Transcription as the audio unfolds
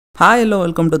Hi, hello,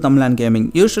 welcome to LAN Gaming.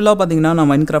 Usually, பாத்தீங்கன்னா நான்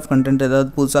Minecraft content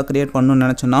ஏதாவது புதுசா கிரியேட் பண்ணனும்னு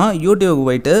நினைச்சேன்னா YouTube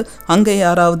போய்ட்டு அங்க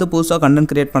யாராவது புதுசா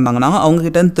கண்டென்ட் கிரியேட் பண்ணாங்கன்னா அவங்க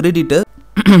கிட்ட திருடிட்டு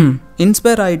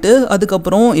இன்ஸ்பயர் ஆயிட்டு அதுக்கு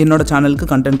அப்புறம் என்னோட சேனலுக்கு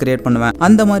கண்டென்ட் கிரியேட் பண்ணுவேன்.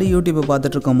 அந்த மாதிரி YouTube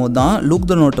பார்த்துட்டு இருக்கும்போது தான் லுக்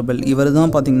தி நோட்டபிள்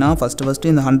இவர்தான் பாத்தீங்கன்னா ஃபர்ஸ்ட்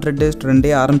இந்த 100 டேஸ்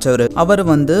ட்ரெண்டே ஆரம்பிச்சவர். அவர்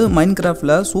வந்து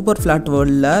Minecraftல சூப்பர் ஃபிளாட்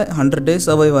வேர்ல்ட்ல 100 டேஸ்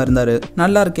சர்வைவ் ஆயிருந்தாரு.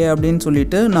 நல்லா இருக்கே அப்படின்னு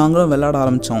சொல்லிட்டு நாங்களும் விளையாட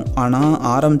ஆரம்பிச்சோம். ஆனா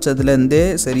ஆரம்பிச்சதுல இருந்தே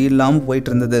சரியில்லாம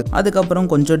போயிட்டு இருந்தது. அதுக்கப்புறம்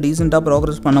கொஞ்சம் டீசெண்டா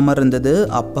ப்ரோக்ரஸ் பண்ண மாதிரி இருந்தது.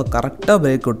 அப்ப கரெக்டா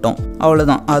பிரேக் விட்டோம்.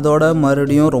 அவ்வளவுதான். அதோட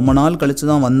மறுபடியும் ரொம்ப நாள் கழிச்சு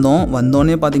தான்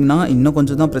வந்தோன்னே பாத்தீங்கன்னா இன்னும்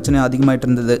கொஞ்சம் தான் பிரச்சனை அதிகமாயிட்டு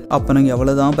இருந்தது. அப்புறம்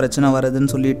எவ்வளவுதான் பிரச்சனை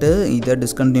வருதுன்னு சொல்லிட்டு இதை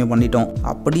டிஸ்கண்டினியூ பண்ணிட்டோம்.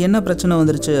 அப்படி என்ன பிரச்சனை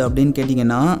வந்துருச்சு அப்படின்னு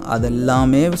கேட்டீங்கன்னா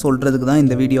அதெல்லாமே சொல்றதுக்கு தான்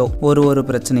இந்த வீடியோ. ஒரு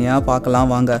பிரச்சனையா பார்க்கலாம்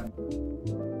வாங்க.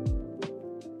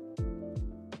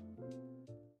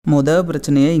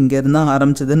 பிரச்சனையே இங்க இருந்தா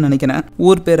ஆரம்பிச்சதுன்னு நினைக்கிறேன்.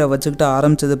 ஊர் பேரை வச்சுக்கிட்டு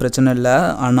ஆரம்பிச்சது பிரச்சனை இல்ல,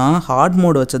 ஆனா ஹார்ட்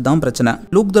மோட் வச்சதுதான் பிரச்சனை.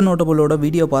 லுக் தி நோட்டபிளோட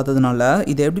வீடியோ பார்த்ததுனால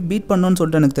இதை எப்படி பீட் பண்ணணும்னு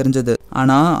சொல்லிட்டு எனக்கு தெரிஞ்சது.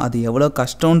 ஆனா அது எவ்வளவு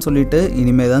கஷ்டம்னு சொல்லிட்டு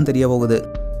இனிமே தான் தெரிய போகுது.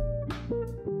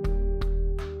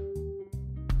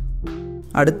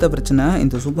 அடுத்த பிரச்சனை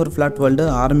இந்த சூப்பர் ஃபிளாட் வேர்ல்டு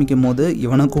ஆரம்பிக்கும் போது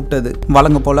இவனை கூப்பிட்டது.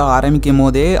 வழங்க போல ஆரம்பிக்கும்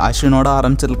போதே அஸ்வினோட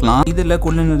ஆரம்பிச்சிருக்கலாம். இதுல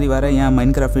குள்ளநரி வேற ஏன்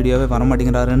மைன்கிராஃப்ட் வீடியோவே வர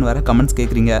மாட்டேங்கிறாருன்னு வேற கமெண்ட்ஸ்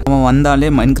கேட்குறீங்க. அவன்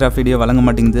வந்தாலே மைன்கிராஃப்ட் வீடியோ வழங்க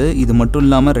மாட்டேங்குது. இது மட்டும்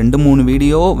இல்லாம 2-3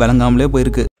 வீடியோ வழங்காமலே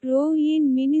போயிருக்கு.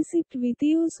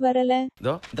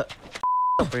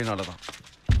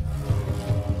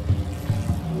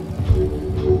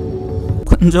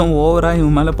 கொஞ்சம் ஓவரா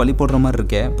இவன் மேல பழி போடுற மாதிரி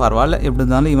இருக்கே. பரவாயில்ல, எப்படி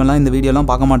இருந்தாலும் இவன்லாம் இந்த வீடியோலாம்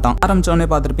பார்க்க மாட்டான். ஆரம்பிச்சோடனே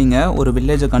பார்த்துருப்பீங்க, ஒரு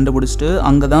வில்லேஜை கண்டுபிடிச்சிட்டு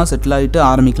அங்கதான் செட்டில் ஆகிட்டு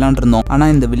ஆரம்பிக்கலான் இருந்தோம். ஆனா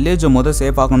இந்த வில்லேஜை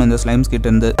சேஃப் ஆகணும் இந்த ஸ்லைம்ஸ் கிட்ட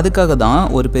இருந்து. அதுக்காக தான்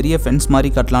ஒரு பெரிய ஃபென்ஸ்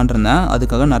மாதிரி கட்டலான் இருந்தேன்.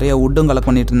 அதுக்காக நிறைய வுட்டும் கலெக்ட்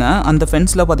பண்ணிட்டு இருந்தேன். அந்த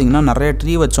ஃபென்ஸ்ல பாத்தீங்கன்னா நிறைய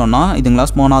ட்ரீ வச்சோம்னா இதுங்களா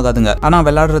ஸ்பான் ஆகாதுங்க. ஆனா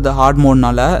விளையாடுறது ஹார்ட்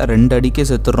மோட்னால 2 அடிக்கே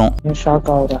செத்துறோம்.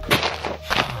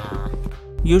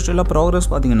 யூஸ்வலாக ப்ரோக்ரஸ்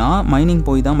பார்த்தீங்கன்னா மைனிங்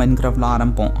போய் தான் மைன்கிராஃப்டில்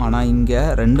ஆரம்பிப்போம். ஆனால் இங்கே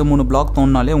 2-3 பிளாக்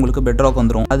தோணுனாலே உங்களுக்கு பெட்ராக்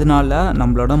வந்துடும். அதனால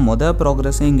நம்மளோட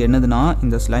ப்ரோக்ரஸே இங்கே என்னதுன்னா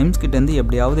இந்த ஸ்லைம்ஸ் கிட்டேருந்து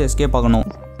எப்படியாவது எஸ்கேப் ஆகணும்.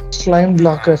 ஸ்லைம்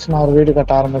பிளாக் வச்சு நான் ஒரு வீடு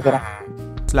கட்ட ஆரம்பிக்கிறேன்.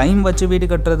 ஸ்லைம் வச்சு வீடு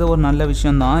கட்டுறது ஒரு நல்ல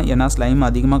விஷயம் தான், ஏன்னா ஸ்லைம்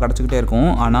அதிகமாக கிடச்சிக்கிட்டே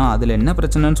இருக்கும். ஆனால் அதில் என்ன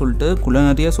பிரச்சனைன்னு சொல்லிட்டு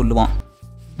குள்ளநரியே சொல்லுவான்.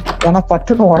 ஏன்னா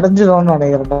பட்டுன்னு உடஞ்சிடும்னு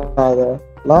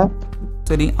நினைக்கிறேன்.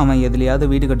 சரி, அவன் எதுலையாவது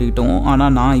வீடு கட்டிக்கிட்டோம்.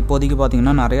 ஆனால் நான் இப்போதைக்கு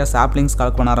பார்த்தீங்கன்னா நிறையா சாப்லிங்ஸ்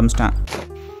கலெக்ட் பண்ண ஆரம்பிச்சிட்டேன்.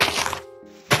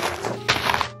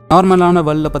 நார்மலான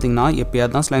வேர்ல்டில் பார்த்தீங்கன்னா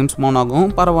எப்பயாவது தான் ஸ்லைம் ஸ்பான் ஆகும்,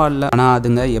 பரவாயில்ல. ஆனால்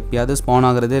அதுங்க எப்பயாவது ஸ்பான்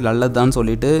ஆகுறது நல்லதுதான்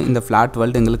சொல்லிட்டு இந்த ஃபிளாட்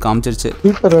வேர்ல்டு எங்களுக்கு காமிச்சிருச்சு.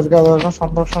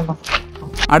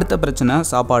 அடுத்த பிரச்சனை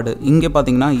சாப்பாடு. இங்கே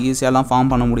பார்த்தீங்கன்னா ஈஸியாலாம்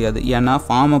ஃபார்ம் பண்ண முடியாது. ஏன்னா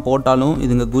ஃபார்மை போட்டாலும்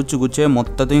இதுங்க குச்சே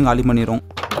மொத்தத்தையும் காலி பண்ணிடும்.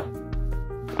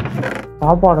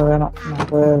 சாப்பாடு வேணும்.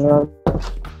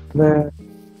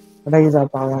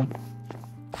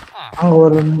 அங்க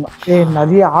ஒரு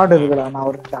நிறைய ஆடு இருக்குடா, நான்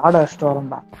ஒரு ஆடை அடிச்சுட்டு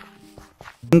வரேன்டா.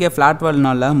 இங்கே ஃபிளாட்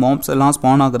வேர்ல்ட்னால மாப்ஸ் எல்லாம்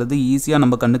ஸ்பான் ஆகுறது ஈஸியாக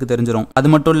நம்ம கண்ணுக்கு தெரிஞ்சிடும். அது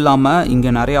மட்டும் இல்லாமல் இங்கே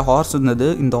நிறைய ஹார்ஸ் இருந்தது.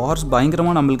 இந்த ஹார்ஸ்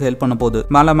பயங்கரமாக நம்மளுக்கு ஹெல்ப் பண்ண போகுது.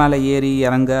 மேலே ஏறி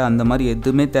இறங்க அந்த மாதிரி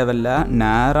எதுவுமே தேவையில்ல.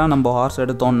 நேராக நம்ம ஹார்ஸ்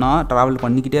எடுத்தோம்னா ட்ராவல்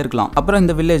பண்ணிக்கிட்டே இருக்கலாம். அப்புறம்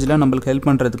இந்த வில்லேஜில் நம்மளுக்கு ஹெல்ப்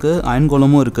பண்ணுறதுக்கு அயன்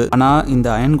கோலமும் இருக்குது. ஆனால் இந்த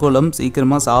அயன் கோலம்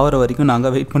சீக்கிரமாக சாவர வரைக்கும்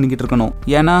நாங்கள் வெயிட் பண்ணிக்கிட்டு இருக்கணும்.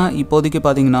 ஏன்னா இப்போதைக்கு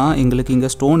பார்த்தீங்கன்னா எங்களுக்கு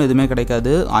இங்கே ஸ்டோன் எதுவுமே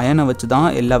கிடைக்காது. அயனை வச்சு தான்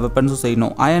எல்லா வெப்பன்ஸும்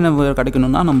செய்யணும். அயனை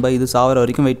கிடைக்கணும்னா நம்ம இது சாவர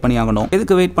வரைக்கும் வெயிட் பண்ணி ஆகணும்.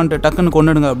 எதுக்கு வெயிட் பண்ணிட்டு டக்குன்னு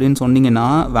கொண்டுடுங்க அப்படின்னு சொன்னீங்கன்னா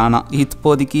வேணாம்.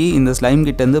 இப்போதைக்கு இந்த ஸ்லைம்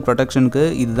கிட்ட இருந்து ப்ரொடெக்ஷனுக்கு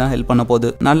இதுதான் ஹெல்ப் பண்ண போகுது.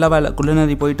 நல்ல வேலை,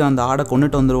 குள்ளநரி போயிட்டு அந்த ஆடை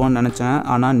கொண்டுட்டு வந்துருவான்னு நினைச்சேன்.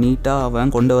 ஆனா நீட்டா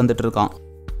அவன் கொண்டு வந்துட்டு இருக்கான்.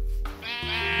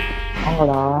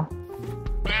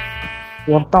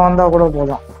 ஒருத்தன் வந்தா கூட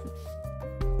போதும்.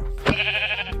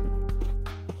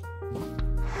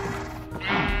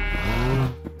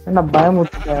 என்ன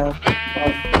பயமுறுத்த.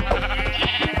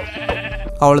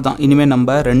 அவ்வளவுதான். இனிமே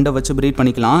நம்ம 2 வச்சு பிரீட்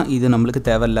பண்ணிக்கலாம். இது நம்மளுக்கு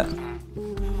தேவையில்லை.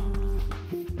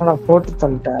 போட்டு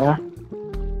தள்ளிட்டேன்.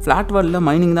 ஃபிளாட் வேர்ல்டில்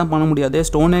மைனிங் தான் பண்ண முடியாது,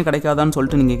 ஸ்டோனே கிடைக்காதான்னு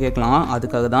சொல்லிட்டு நீங்கள் கேட்கலாம்.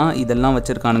 அதுக்காக தான் இதெல்லாம்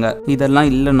வச்சுருக்கானுங்க. இதெல்லாம்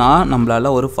இல்லைன்னா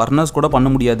நம்மளால ஒரு ஃபர்னஸ் கூட பண்ண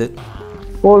முடியாது.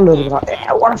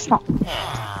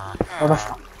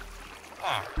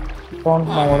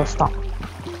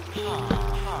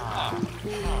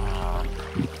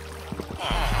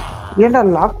 ஏன்டா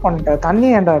லாக் பண்ணிட்ட? தண்ணி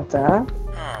ஏன்டா எடுத்த?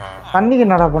 தண்ணிக்கு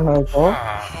என்னடா பண்ண? இப்போ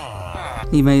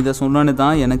இவன் இதை சொன்னோன்னு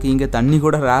தான் எனக்கு இங்கே தண்ணி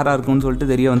கூட ரேராக இருக்கும்னு சொல்லிட்டு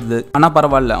தெரிய வந்தது. ஆனால்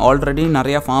பரவாயில்ல, ஆல்ரெடி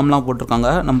நிறையா ஃபார்ம்லாம் போட்டிருக்காங்க.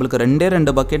 நம்மளுக்கு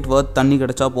 2 பக்கெட் வர்த் தண்ணி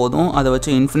கிடைச்சா போதும். அதை வச்சு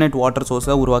இன்ஃபினிட் வாட்டர்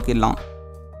சோர்ஸை உருவாக்கிடலாம்.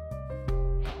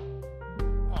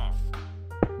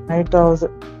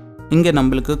 இங்கே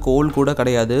நம்மளுக்கு கோல் கூட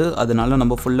கிடையாது. அதனால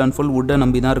நம்ம ஃபுல் அண்ட் ஃபுல் வுட்டை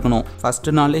நம்பி தான் இருக்கணும்.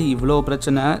 ஃபர்ஸ்ட் நாளே இவ்வளோ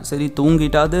பிரச்சனை. சரி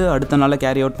தூங்கிட்டாவது அடுத்த நாளை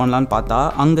கேரி அவுட் பண்ணலான்னு பார்த்தா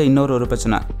அங்கே இன்னொரு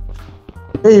பிரச்சனை.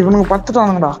 இவனுக்கு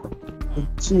பத்துட்டானுங்கடா.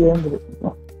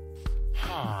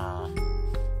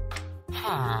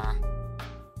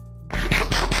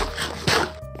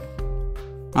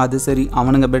 அது சரி,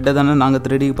 அவனுங்க பெட்டை தானே நாங்கள்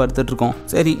 3D படுத்துட்டு இருக்கோம்.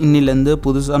 சரி, இன்னிலேருந்து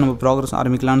புதுசாக நம்ம ப்ராக்ரஸ்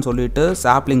ஆரம்பிக்கலாம்னு சொல்லிட்டு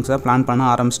சாப்லிங்ஸை பிளான் பண்ண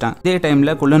ஆரம்பிச்சிட்டேன். இதே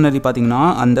டைமில் குள்ளநரி பார்த்தீங்கன்னா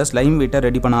அந்த ஸ்லைம் வீட்டை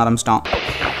ரெடி பண்ண ஆரம்பிச்சிட்டான்.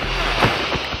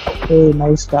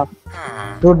 நைஸ் டா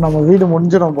டூட், நம்ம வீடு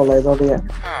முடிஞ்சிடும் போல இதோடைய.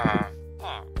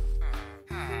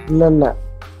 இல்ல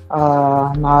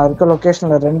நான் இருக்க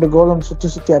லொகேஷன்ல 2 கோலம்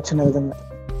சுத்தி அச்சுன்னு இருக்குங்க.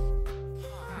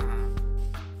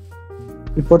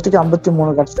 இப்போதைக்கு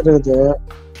 53 கிடைச்சிருக்குது.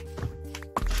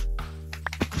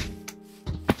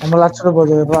 நம்மள அச்சுட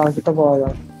போகுது, கிட்ட போகாத.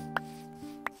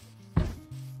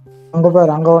 அங்க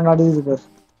பேர் அங்க ஒன்று அடிக்குது பேர்.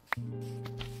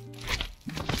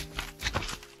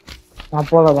 நான்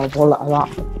போல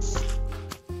அதான்.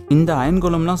 இந்த அயன்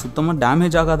கோலம்லாம் சுத்தமாக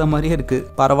டேமேஜ் ஆகாத மாதிரியே இருக்குது.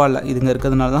 பரவாயில்ல, இதுங்க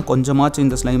இருக்கிறதுனால தான் கொஞ்சமாச்சும்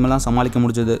இந்த ஸ்லைமெல்லாம் சமாளிக்க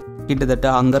முடிஞ்சது. கிட்டத்தட்ட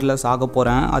அங்கரில் சாக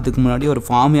போகிறேன். அதுக்கு முன்னாடி ஒரு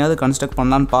ஃபார்மையாவது கன்ஸ்ட்ரக்ட்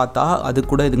பண்ணலான்னு பார்த்தா அது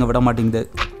கூட இதுங்க விட மாட்டேங்குது.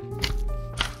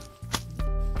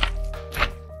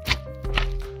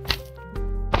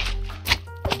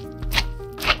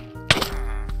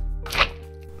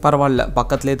 பரவாயில்ல,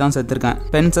 பக்கத்துலேயே தான் செத்துருக்கேன்.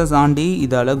 ஃபென்ஸை தாண்டி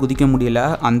இதால் குதிக்க முடியல.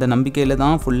 அந்த நம்பிக்கையில்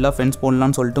தான் ஃபுல்லாக ஃபென்ஸ்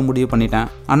போடலான்னு சொல்லிட்டு முடிவு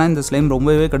பண்ணிட்டேன். ஆனால் இந்த ஸ்லைம்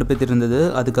ரொம்பவே கடுப்பேற்றி இருந்தது.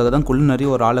 அதுக்காக தான் குள்ளநரி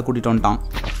ஒரு ஆளை கூட்டிகிட்டு வந்துட்டான்.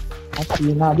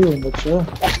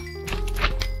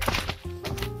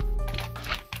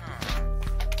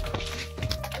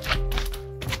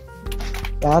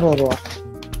 யார் வருவா?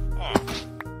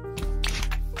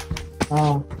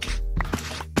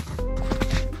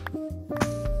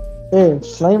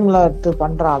 ஸ்லைம்ல எடுத்து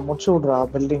பண்றா, முடிச்சு விடுறா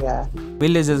பில்டிங்க.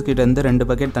 வில்லேஜர்ஸ் கிட்ட இருந்து 2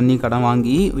 பக்கெட் தண்ணி கடன்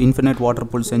வாங்கி இன்ஃபினிட் வாட்டர்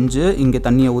பூல் செஞ்சு இங்கே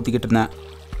தண்ணியை ஊற்றிக்கிட்டு இருந்தேன்.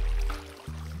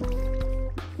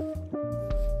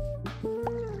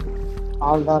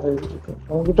 ஆள்தான் இருக்கு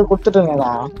உங்ககிட்ட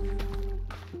கொடுத்துட்டேங்கடா.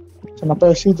 சின்ன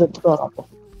போய் சீட் எடுத்துட்டு வரப்போ.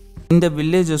 இந்த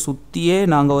வில்லேஜை சுற்றியே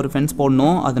நாங்கள் ஒரு ஃபென்ஸ்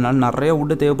போடணும். அதனால நிறைய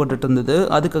வுட்டு தேவைப்பட்டு இருந்தது.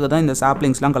 அதுக்காக தான் இந்த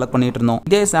சாப்லிங்ஸ்லாம் கலெக்ட் பண்ணிட்டு இருந்தோம்.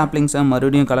 இதே சாப்லிங்ஸை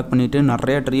மறுபடியும் கலெக்ட் பண்ணிட்டு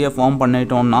நிறைய ட்ரீயை ஃபார்ம்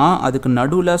பண்ணிட்டோம்னா அதுக்கு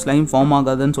நடுவில் ஸ்லைம் ஃபார்ம்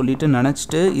ஆகாதுன்னு சொல்லிட்டு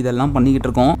நினச்சிட்டு இதெல்லாம் பண்ணிக்கிட்டு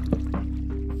இருக்கோம்.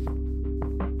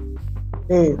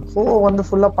 ஹோ வந்து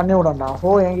ஃபுல்லாக பண்ணி விடண்டா.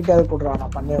 ஹோ என்கிட்ட அது போடுறா,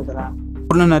 நான் பண்ணி விடுறேன்.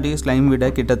 குள்ளநரி ஸ்லைம்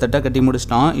விட கிட்டத்தட்ட கட்டி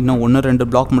முடிச்சிட்டான். இன்னும் 1-2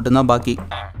 பிளாக் மட்டும்தான் பாக்கி.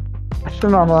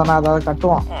 நான் அதாவது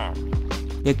கட்டுவான்.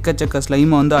 எக்கச்சக்க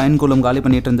ஸ்லைமை வந்து அயன் கோலம் காலி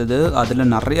பண்ணிட்டு இருந்தது. அதில்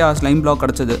நிறையா ஸ்லைம் பிளாக்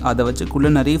கிடச்சிது. அதை வச்சு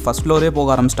குள்ளநரி ஃபர்ஸ்ட் ஃப்ளோரே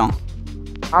போக ஆரம்பிச்சிட்டான்.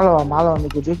 மாலை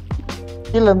வந்துக்குது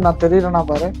கீழே இருந்து நான் தெரியலனா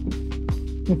பாரு.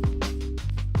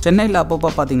 சென்னையில்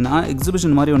அப்பப்போ பார்த்தீங்கன்னா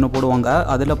எக்ஸிபிஷன் மாதிரி ஒன்று போடுவாங்க.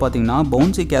 அதில் பார்த்தீங்கன்னா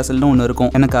பவுன்சி கேசல்னு ஒன்று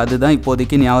இருக்கும். எனக்கு அதுதான்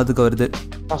இப்போதைக்கு ஞாபகத்துக்கு வருது.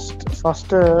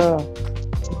 ஃபர்ஸ்ட்டு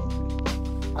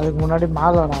அதுக்கு முன்னாடி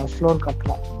மேலே நான் ஃப்ளோர்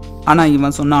கட்டலாம். ஆனால்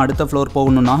இவன் சொன்னால் அடுத்த ஃப்ளோர்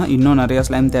போகணுன்னா இன்னும் நிறையா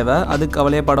ஸ்லைம் தேவை. அதுக்கு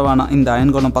கவலையே பட வேணாம். இந்த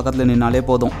அயன் கோலம் பக்கத்தில் நின்னாலே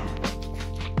போதும்.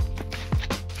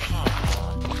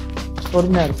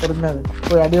 பொறுமையா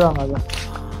போய் அடி வாங்காத.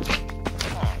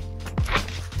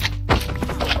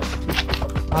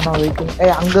 ஆனா வெயிட்டிங்.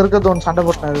 அங்க இருக்கிறது ஒன்று சண்டை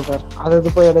போட்டு சார்,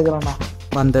 அது போய் எடுக்கிறேன்னா.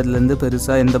 வந்ததுலேருந்து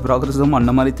பெருசாக எந்த ப்ராக்ரஸும்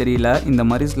அந்த மாதிரி தெரியல. இந்த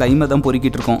மாதிரி ஸ்லைமை தான்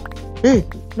பொறுக்கிட்டு இருக்கோம்.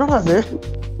 என்னடா அது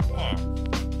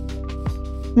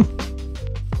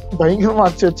பயங்கரமா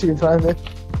அடிச்சு வச்சுக்கிட்டு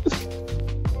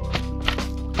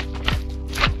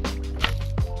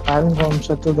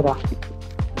செத்துதுரா.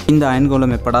 இந்த அயன்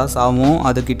கோலம் எப்படா சாவும்,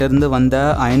 அதுக்கிட்ட இருந்து வந்த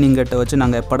அயன் இங்கட்டை வச்சு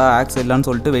நாங்கள் எப்படா ஆக்ஸ் இல்லைன்னு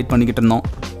சொல்லிட்டு வெயிட் பண்ணிக்கிட்டு இருந்தோம்.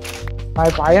 நான்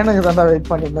இப்போ அயனுக்கு தான்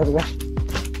வெயிட் பண்ணிட்டு இருக்கேன்.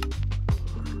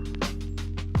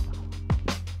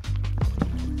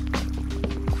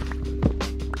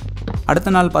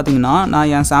 அடுத்த நாள் பார்த்தீங்கன்னா நான்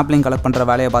என் சாப்லிங் கலெக்ட் பண்ணுற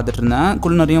வேலையை பார்த்துட்டு இருந்தேன்.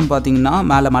 குள்ளநரியும் பார்த்தீங்கன்னா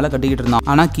மேலே கட்டிக்கிட்டு இருந்தான்.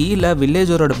 ஆனால் கீழே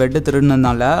வில்லேஜரோட பெட்டு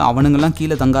திருடுனதுனால அவனுங்கெல்லாம்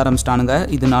கீழே தங்க ஆரம்பிச்சிட்டானுங்க.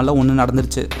 இதனால ஒன்று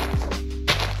நடந்துருச்சு.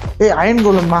 அயன்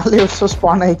கோலம் மேலே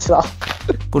ஸ்பான் ஆயிடுச்சா?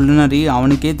 குள்ளநரி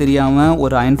அவனுக்கே தெரியாமல்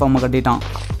ஒரு அயன் ஃபார்மை கட்டிட்டான்.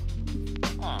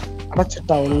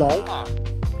 அடைச்சிட்டா உள்ள.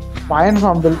 அயன்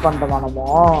ஃபார்ம் பில்ட் பண்ணுறோமா நம்ம?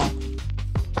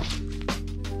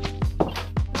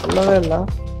 இல்லவே இல்லை.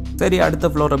 சரி, அடுத்த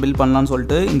ஃப்ளோரை பில்ட் பண்ணலான்னு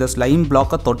சொல்லிட்டு இந்த ஸ்லைம்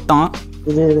பிளாக்கை தொட்டான்.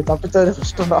 இது தப்பிச்சாரு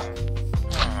ஃபர்ஸ்ட்டுடா.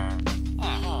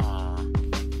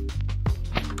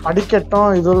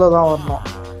 அடிக்கட்டும் இதுல தான் வரணும்,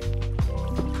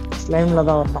 ஸ்லைம்ல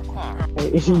தான் வரணும்.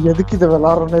 எதுக்கு இதை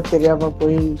விளாட்றோன்னே தெரியாம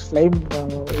போய் ஸ்லைம்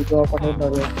இதுவாக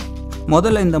பண்ணிட்டு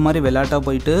முதல்ல இந்த மாதிரி விளையாட்டா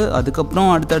போயிட்டு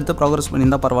அதுக்கப்புறம் அடுத்தடுத்து ப்ராக்ரஸ்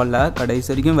பண்ணியிருந்தா பரவாயில்ல.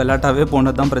 கடைசி வரைக்கும் விளையாட்டாவே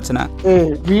போனது தான் பிரச்சனை.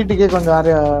 வீட்டுக்கே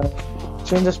கொஞ்சம்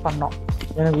சேஞ்சஸ் பண்ணோம்.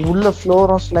 எனக்கு உள்ள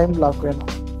ஃப்ளோரும் ஸ்லைம் பிளாக்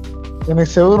வேணும்.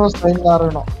 எனக்கு செவரும் ஸ்லைம் தான்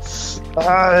இருக்கணும்.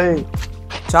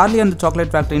 சார்லி அண்ட்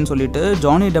சாக்லேட் ஃபேக்டரின்னு சொல்லிட்டு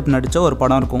ஜானி டெப் நடிச்ச ஒரு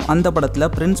படம் இருக்கும். அந்த படத்துல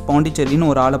பிரின்ஸ் பாண்டிச்சேரின்னு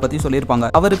ஒரு ஆளை பத்தி சொல்லியிருப்பாங்க.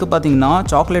 அவருக்கு பாத்தீங்கன்னா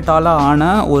சாக்லேட்டால ஆன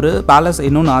ஒரு பேலஸ்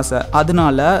இன்னொன்னு ஆசை.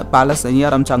 அதனால பேலஸ் செய்ய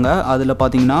ஆரம்பிச்சாங்க. அதுல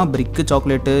பாத்தீங்கன்னா பிரிக்கு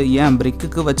சாக்லேட்டு, ஏன்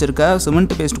பிரிக்கு வச்சிருக்க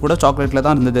சிமெண்ட் பேஸ்ட் கூட சாக்லேட்ல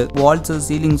தான் இருந்தது. வால்ஸ்,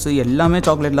 சீலிங்ஸ் எல்லாமே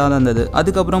சாக்லேட்ல தான் இருந்தது.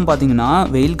 அதுக்கப்புறம் பாத்தீங்கன்னா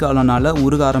வெயில் காலனால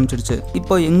உருக ஆரம்பிச்சிடுச்சு.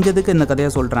 இப்போ எதுக்கு இந்த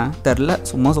கதையை சொல்றேன் தெரியல,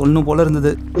 சும்மா சொல்லணும் போல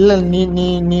இருந்தது. இல்ல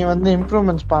நீ வந்து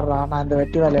இம்ப்ரூவ்மெண்ட்ஸ் பாடுறா, நான் இந்த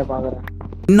வெட்டி வேலையை பாக்குறேன்.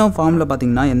 இன்னும் ஃபார்மில்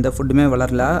பார்த்தீங்கன்னா எந்த ஃபுட்டுமே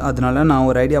வளரல. அதனால நான்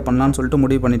ஒரு ஐடியா பண்ணலான்னு சொல்லிட்டு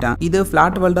முடிவு பண்ணிட்டேன். இது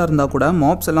ஃப்ளாட் வேர்ல்டாக இருந்தால் கூட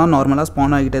மாப்ஸ் எல்லாம் நார்மலாக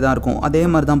ஸ்பான் ஆகிட்டே தான் இருக்கும். அதே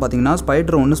மாதிரி தான் பார்த்தீங்கன்னா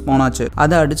ஸ்பைடர் ஒன்று ஸ்பான் ஆச்சு.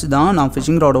 அதை அடிச்சு தான் நான்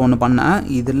ஃபிஷிங் ராட் ஒன்று பண்ணேன்.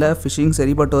 இதில் ஃபிஷிங்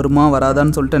சரிப்பட்டு வருமா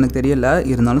வராதான்னு சொல்லிட்டு எனக்கு தெரியல.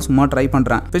 இருந்தாலும் சும்மா ட்ரை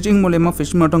பண்ணுறேன். ஃபிஷிங் மூலியமாக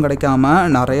ஃபிஷ் மட்டும் கிடைக்காம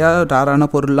நிறையா ரேரான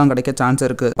பொருள்லாம் கிடைக்க சான்ஸ்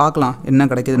இருக்குது. பார்க்கலாம் என்ன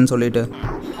கிடைக்குதுன்னு சொல்லிட்டு.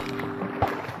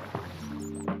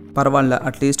 பரவாயில்ல,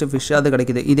 அட்லீஸ்ட் ஃபிஷ்ஷாவது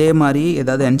கிடைக்குது. இதே மாதிரி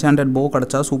ஏதாவது என்சாண்டட் போ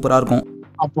கிடைச்சா சூப்பராக இருக்கும்.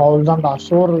 அப்போ அவள்தான்டா,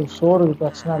 சோறு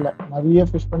பிரச்சனை இல்லை. நிறைய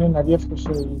ஃபிஷ் பண்ணி நிறைய ஃபிஷ்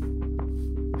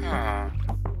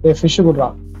கொடுறா.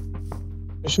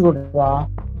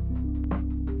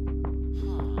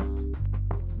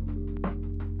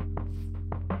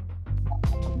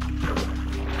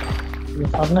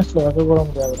 ஃபர்னஸ்ல வைக்க கூட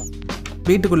முடியாதுடா.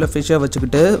 வீட்டுக்குள்ள ஃபிஷ்ஷை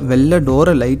வச்சுக்கிட்டு வெளில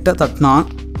டோரை லைட்டாக தட்டினா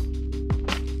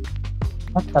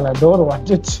டோர்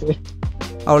வந்துச்சு.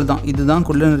 அவ்வளோதான். இதுதான்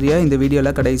குள்ளனரியா இந்த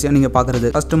வீடியோவில் கடைசியாக நீங்கள் பார்க்குறது.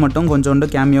 ஃபஸ்ட்டு மட்டும் கொஞ்சோண்டு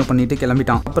கேமியோ பண்ணிட்டு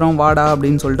கிளம்பிட்டான். அப்புறம் வாடா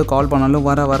அப்படின்னு சொல்லிட்டு கால் பண்ணாலும்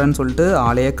வரேன்னு சொல்லிட்டு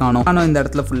ஆளையே காணும். ஆனால் இந்த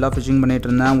இடத்துல ஃபுல்லாக ஃபிஷிங் பண்ணிட்டு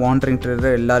இருந்தேன். வாண்டரிங்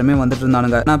ட்ரேடர் எல்லாருமே வந்துட்டு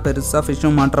இருந்தானுங்க. நான் பெருசாக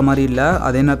ஃபிஷ்ஷும் மாற்ற மாதிரி இல்லை.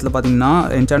 அதே நேரத்தில் பார்த்தீங்கன்னா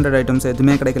என்சாண்டட் ஐட்டம்ஸ்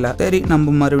எதுவுமே கிடைக்கல. சரி,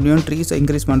 நம்ம மறுபடியும் ட்ரீஸ்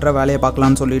இன்க்ரீஸ் பண்ணுற வேலையை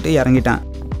பார்க்கலான்னு சொல்லிட்டு இறங்கிட்டேன்.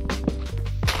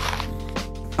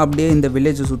 அப்படியே இந்த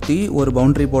வில்லேஜை சுற்றி ஒரு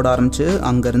பவுண்டரி போட ஆரம்பிச்சு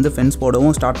அங்கேருந்து ஃபென்ஸ்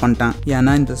போடவும் ஸ்டார்ட் பண்ணிட்டேன்.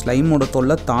 ஏன்னா இந்த ஸ்லைமோட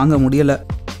தொல்லை தாங்க முடியலை.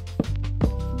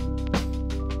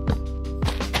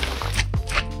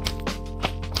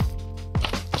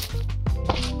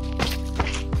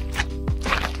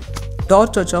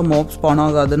 டார்ச் வச்சா மோப் ஸ்பான்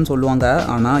ஆகாதுன்னு சொல்லுவாங்க.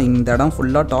 ஆனால் இந்த இடம்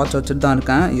ஃபுல்லாக டார்ச் வச்சுட்டு தான்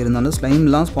இருக்கேன். இருந்தாலும்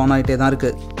ஸ்லைம்லாம் ஸ்பான் ஆகிட்டே தான்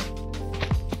இருக்குது.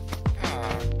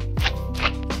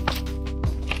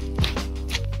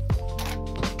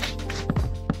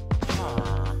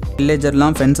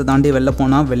 வில்லேஜர்லாம் ஃபென்ஸை தாண்டி வெளில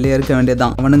போனால் வெளியே இருக்க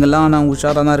வேண்டியதான். அவனுங்கெல்லாம் ஆனால்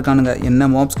உஷாராக தான் இருக்கானுங்க. என்ன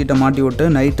மோப்ஸ் கிட்ட மாட்டி விட்டு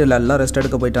நைட்டில் எல்லாம் ரெஸ்ட்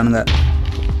எடுக்க போயிட்டானுங்க.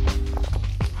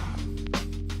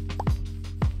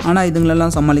 ஆனால்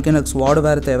இதுங்களெல்லாம் சமாளிக்க எனக்கு ஸ்வாடு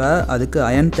வேறு தேவை. அதுக்கு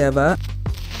அயன் தேவை.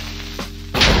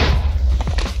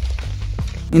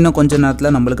 இன்னும் கொஞ்ச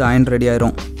நேரத்தில் நம்மளுக்கு அயன் ரெடி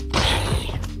ஆயிரும்.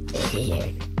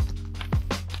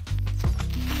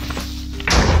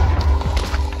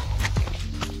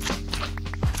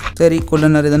 சரி,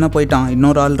 குள்ளனரி தானே போயிட்டான்.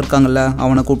 இன்னொரு ஆள் இருக்காங்கல்ல,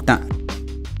 அவனை கூப்பிட்டேன்.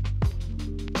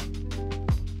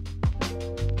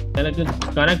 எனக்கு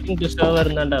கனெக்டிங் டு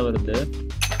சர்வர் தான்டா வருது.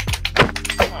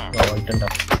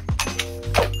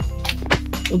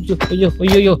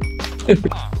 ஐயோ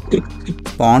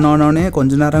ஸ்பான் ஆனோடனே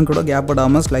கொஞ்ச நேரம் கூட கேப்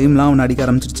விடாமல் ஸ்லைம்லாம் அவனை அடிக்க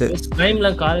ஆரம்பிச்சிருச்சு.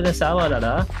 ஸ்லைம்லாம் காலையில்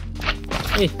சாவாதாடா.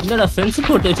 ஏய் என்னடா ஃபென்ஸ்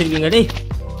போட்டு வச்சிருக்கீங்க? டேய்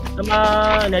அம்மா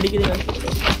நடிக்குதுங்க.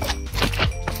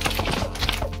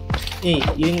 ஏய்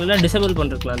இவங்களெல்லாம் டிசேபிள்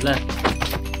பண்ணிருக்கலாம்ல.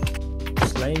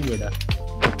 ஸ்லைம் வீடா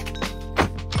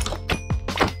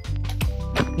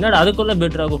என்னடா அதுக்குள்ள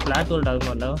பெட் ஆகும்? Flat world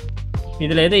ஆகுமாடா.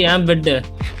 இதில் எது ஏன் பெட்டு?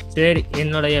 சரி,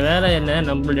 என்னுடைய வேலை என்ன,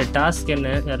 நம்மளுடைய டாஸ்க் என்ன,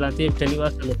 எல்லாத்தையும் தெளிவாக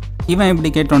சொல்லு. இவன் இப்படி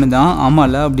கேட்டோன்னு தான்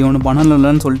ஆமாம்ல அப்படி ஒன்று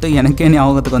பண்ணலன்னு சொல்லிட்டு எனக்கே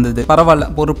ஞாபகத்துக்கு வந்தது. பரவாயில்ல,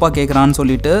 பொறுப்பாக கேட்குறான்னு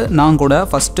சொல்லிட்டு நான் கூட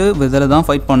ஃபஸ்ட்டு விதரை தான்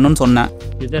ஃபைட் பண்ணணும்னு சொன்னேன்.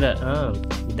 விதரை?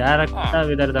 டேரக்டாக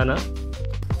விதர் தானே?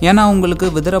 ஏன்னா உங்களுக்கு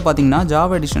விதரை பார்த்தீங்கன்னா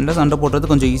ஜாவா எடிஷனில் சண்டை போடுறது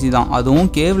கொஞ்சம் ஈஸி தான். அதுவும்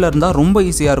கேவில் இருந்தால் ரொம்ப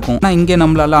ஈஸியாக இருக்கும். ஆனால் இங்கே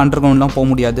நம்மளால அண்டர் கிரவுண்ட்லாம் போக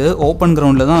முடியாது. ஓப்பன்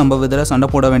கிரவுண்டில் தான் நம்ம விதரை சண்டை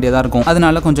போட வேண்டியதாக இருக்கும்.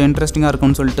 அதனால கொஞ்சம் இன்ட்ரெஸ்டிங்காக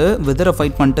இருக்கும்னு சொல்லிட்டு விதரை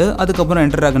ஃபைட் பண்ணிட்டு அதுக்கப்புறம்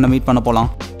என்டர் ட்ராகனை மீட் பண்ண போகலாம்.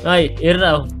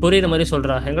 புரியுற மாதிரி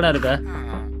சொல்கிறா. எங்கடா இருக்க?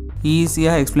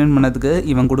 ஈஸியாக எக்ஸ்பிளைன் பண்ணதுக்கு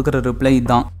இவன் கொடுக்குற ரிப்ளை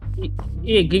இதுதான்.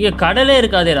 இங்கே கடலே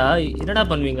இருக்காதேடா, என்னடா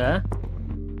பண்ணுவீங்க?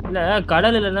 இல்லை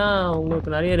கடல் இல்லைன்னா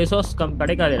உங்களுக்கு நிறைய ரிசோர்ஸ்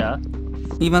கிடைக்காதேடா.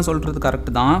 இவன் சொல்கிறது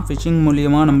கரெக்டு தான். ஃபிஷிங்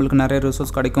மூலியமாக நம்மளுக்கு நிறைய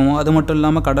ரிசோர்ஸ் கிடைக்கும். அது மட்டும்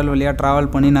இல்லாமல் கடல் வழியாக ட்ராவல்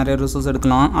பண்ணி நிறைய ரிசோர்ஸ்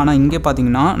எடுக்கலாம். ஆனால் இங்கே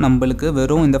பார்த்தீங்கன்னா நம்மளுக்கு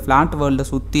வெறும் இந்த ஃப்ளாட் வேர்ல்டை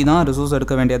சுற்றி தான் ரிசோர்ஸ்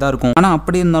எடுக்க வேண்டியதாக இருக்கும். ஆனால்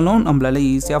அப்படி இருந்தாலும் நம்மளால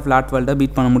ஈஸியாக ஃப்ளாட் வேர்ல்டை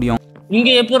பீட் பண்ண முடியும்.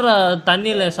 இங்கே எப்படி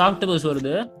தண்ணியில் சாஃப்ட் பஸ்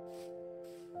வருது?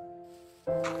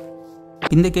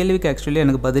 இந்த கேள்விக்கு ஆக்சுவலி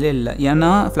எனக்கு பதிலே இல்லை. ஏன்னா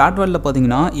ஃப்ளாட் வேர்ல்டில்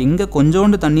பார்த்தீங்கன்னா எங்கே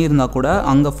கொஞ்சோண்டு தண்ணி இருந்தால் கூட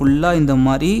அங்கே ஃபுல்லாக இந்த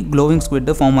மாதிரி க்ளோவிங்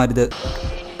ஸ்குவிட் ஃபார்ம் ஆயிடுது.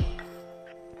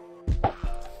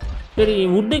 சரி,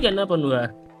 வுட்டுக்கு என்ன பண்ணுவ?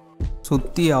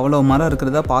 சுற்றி அவ்வளோ மரம்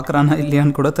இருக்கிறதா பார்க்குறானா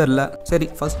இல்லையான்னு கூட தெரில. சரி,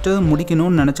 ஃபஸ்ட்டு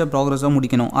முடிக்கணும்னு நினச்ச ப்ராக்ரஸாக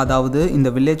முடிக்கணும். அதாவது இந்த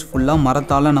வில்லேஜ் ஃபுல்லாக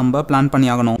மரத்தால் நம்ம பிளான் பண்ணி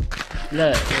ஆகணும். இல்லை,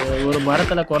 ஒரு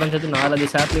மரத்தில் குறைஞ்சது 4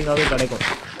 சாப்ளிங்காகவே கிடைக்கும்.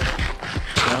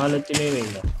 4த்தையுமே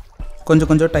வைங்க. கொஞ்சம்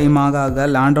கொஞ்சம் டைம் ஆக ஆக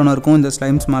லேண்டோனருக்கும் இந்த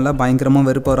ஸ்லைம்ஸ் மேலே பயங்கரமாக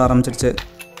வெறுப்பு வர ஆரம்பிச்சிருச்சு.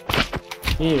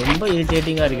 ரொம்ப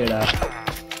இரிட்டேட்டிங்காக இருக்கேடா.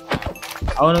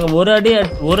 அவனுங்க ஒரு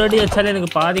அடி வச்சாலே எனக்கு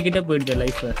பாதிக்கிட்டே போயிடுது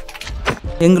லைஃப்.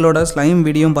 எங்களோட ஸ்லைம்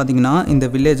வீடியோ பார்த்தீங்கன்னா இந்த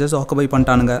வில்லேஜஸ் ஆக்குபை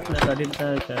பண்ணிட்டானுங்க.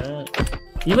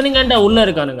 இவனுங்க ஏன்டா உள்ளே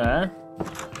இருக்கானுங்க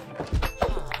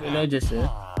வில்லேஜஸ்?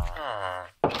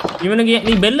 இவனுக்கு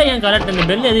நீ பெல்லை ஏன் கலெக்ட்? இந்த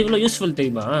பெல் எது இவ்வளோ யூஸ்ஃபுல்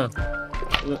தெரியுமா?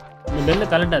 இந்த பெல்லை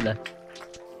கலெக்டாத,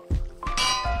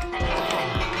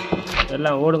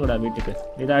 எல்லாம் ஓடுங்கடா வீட்டுக்கு.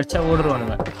 இதை அடிச்சா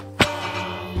ஓடுருவானுங்க.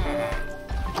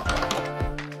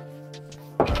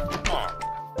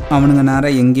 அவனுங்க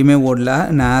நேராக எங்கேயுமே ஓடல,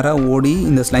 நேராக ஓடி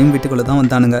இந்த ஸ்லைம் வீட்டுக்குள்ளே தான்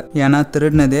வந்தானுங்க. ஏன்னா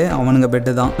திருடினதே அவனுங்க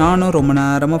பெட்டு தான். நானும் ரொம்ப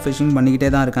நேரமாக ஃபிஷிங் பண்ணிக்கிட்டே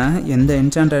தான் இருக்கேன். எந்த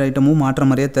என்சாண்டட் ஐட்டமும் மாற்ற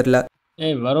மாதிரியே தெரில.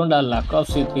 வரும்டா, லக் ஆஃப்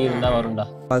C3 இருந்தால் வரும்டா.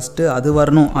 ஃபஸ்ட்டு அது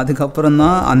வரணும், அதுக்கப்புறம்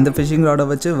தான் அந்த ஃபிஷிங் ராடை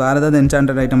வச்சு வேறு ஏதாவது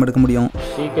என்சாண்டட் ஐட்டம் எடுக்க முடியும்.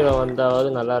 சீக்கிரம் வந்தாவது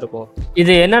நல்லா இருக்கும்.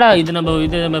 இது என்னடா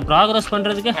நம்ம ப்ராக்ரஸ்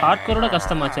பண்ணுறதுக்கு ஹார்ட்கோரோட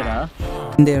கஷ்டமாச்சடா.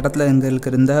 இந்த இடத்துல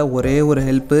எங்களுக்கு இருந்த ஒரே ஒரு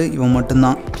ஹெல்ப்பு இவன்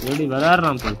மட்டும்தான். எப்படி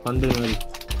விளையாடுறான் பந்து மாதிரி.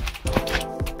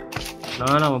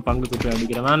 நானும் அவன் பங்குக்கு போய்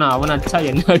அடிக்கிறேன். வேணா அவன் அடிச்சா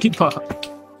என்ன அடிப்பான்.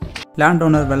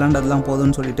 லேண்டோனர் விளாண்டதெல்லாம்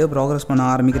போதும்னு சொல்லிட்டு ப்ராக்ரஸ் பண்ண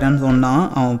ஆரம்பிக்கிறேன்னு சொன்னான்.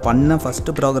 அவன் பண்ண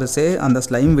ஃபஸ்ட்டு ப்ராக்ரஸே அந்த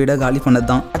ஸ்லைம் வீடை காலி பண்ணது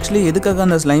தான். ஆக்சுவலி எதுக்காக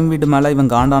அந்த ஸ்லைம் வீடு மேலே இவன்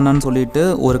காண்டானான்னு சொல்லிட்டு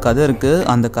ஒரு கதை இருக்குது.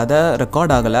 அந்த கதை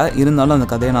ரெக்கார்ட் ஆகலை, இருந்தாலும் அந்த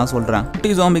கதையை நான் சொல்கிறேன்.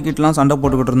 குட்டி ஜாம்பி கிட்டலாம் சண்டை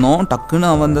போட்டுக்கிட்டு இருந்தோம். டக்குன்னு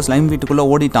அவன் அந்த ஸ்லைம் வீட்டுக்குள்ளே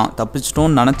ஓடிட்டான்.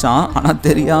 தப்பிச்சிட்டோன்னு நினச்சான், ஆனால்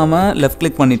தெரியாமல் லெஃப்ட்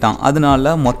கிளிக் பண்ணிட்டான்.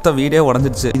 அதனால மொத்த வீடே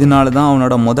உடஞ்சிடுச்சு. இதனால தான்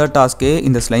அவனோட முதல் டாஸ்கே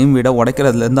இந்த ஸ்லைம் வீடை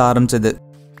உடைக்கிறதுலேருந்து ஆரம்பிச்சது.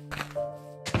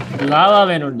 லாவா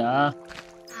வேணும்டா,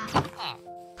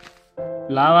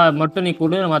 லாவா மட்டும் நீ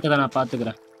கொடு, மற்றதை நான்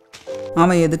பார்த்துக்கிறேன்.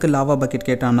 அவன் எதுக்கு லாவா பக்கெட்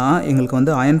கேட்டானா, எங்களுக்கு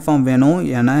வந்து அயன் ஃபார்ம் வேணும்.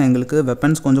 ஏன்னா எங்களுக்கு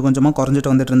வெப்பன்ஸ் கொஞ்சம் கொஞ்சமாக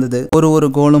குறைஞ்சிட்டு வந்துட்டு இருந்தது. ஒரு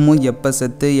கோலமும் எப்போ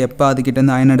செத்து எப்போ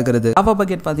அதுக்கிட்டேருந்து அயன் எடுக்கிறது. லாவா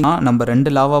பக்கெட் பார்த்தீங்கன்னா நம்ம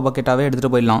 2 லாவா பக்கெட்டாகவே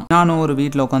எடுத்துகிட்டு போயிடலாம். நானும் ஒரு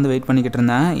வீட்டில் உட்காந்து வெயிட் பண்ணிக்கிட்டு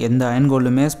இருந்தேன். எந்த அயன்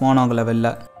கோலுமே ஸ்பான் ஆகலை வெளில.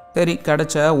 சரி,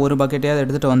 கிடச்ச ஒரு பக்கெட்டையாவது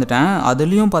எடுத்துகிட்டு வந்துட்டேன்.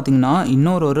 அதுலேயும் பார்த்தீங்கன்னா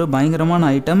இன்னொரு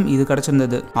பயங்கரமான ஐட்டம் இது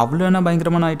கிடச்சிருந்தது. அவ்வளோ என்ன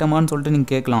பயங்கரமான ஐட்டமானு சொல்லிட்டு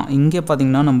நீங்கள் கேட்கலாம். இங்கே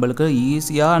பார்த்தீங்கன்னா நம்மளுக்கு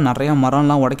ஈஸியாக நிறையா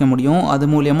மரம்லாம் உடைக்க முடியும். அது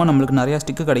மூலியமாக நம்மளுக்கு நிறையா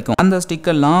ஸ்டிக்கு கிடைக்கும். அந்த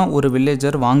ஸ்டிக்கெல்லாம் ஒரு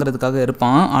வில்லேஜர் வாங்குறதுக்காக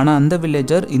இருப்பான். ஆனால் அந்த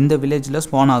வில்லேஜர் இந்த வில்லேஜில்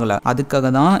ஸ்பான் ஆகலை.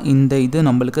 அதுக்காக தான் இந்த இது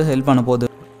நம்மளுக்கு ஹெல்ப் பண்ண போகுது.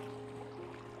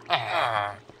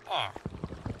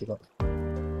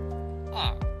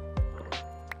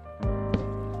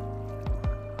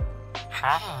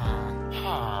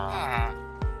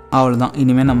 அவ்வளோதான்,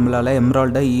 இனிமேல் நம்மளால்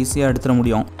எம்ராய்டை ஈஸியாக எடுத்துட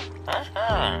முடியும்.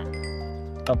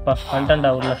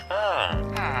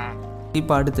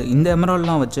 இப்போ அடுத்து இந்த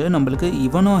எமரால்ட்லாம் வச்சு நம்மளுக்கு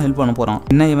இவனும் ஹெல்ப் பண்ண போகிறான்.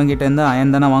 என்ன இவங்கிட்ட இருந்து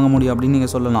அயன் தானே வாங்க முடியும் அப்படின்னு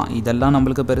நீங்கள் சொல்லலாம். இதெல்லாம்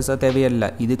நம்மளுக்கு பெருசாக தேவையில்லை.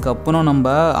 இதுக்கப்புறம்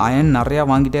நம்ம அயன் நிறையா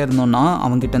வாங்கிட்டே இருந்தோம்னா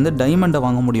அவங்ககிட்ட இருந்து டைமண்டை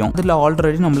வாங்க முடியும். இதில்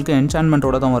ஆல்ரெடி நம்மளுக்கு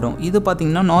என்சான்மெண்ட்டோட தான் வரும். இது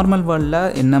பார்த்தீங்கன்னா நார்மல் வேர்ல்டில்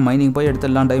என்ன மைனிங் போய்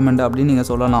எடுத்துடலாம் டைமண்ட் அப்படின்னு நீங்கள்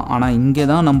சொல்லலாம். ஆனால் இங்கே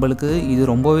தான் நம்மளுக்கு இது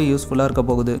ரொம்பவே யூஸ்ஃபுல்லாக இருக்க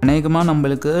போகுது. அநேகமாக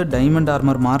நம்மளுக்கு டைமண்ட்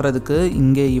ஆர்மர் மாறுறதுக்கு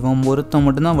இங்கே இவன் ஒருத்தன்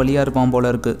மட்டும்தான் வழியாக இருப்பான்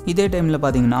போல இருக்குது. இதே டைமில்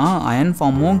பார்த்தீங்கன்னா அயன்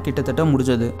ஃபார்மும் கிட்டத்தட்ட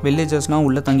முடிஞ்சது. வில்லேஜஸ்லாம்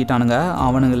உள்ளே தங்கிட்டானுங்க.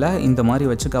 அவனுங்களை இந்த மாதிரி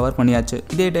வச்சு கவர் பண்ணியாச்சு.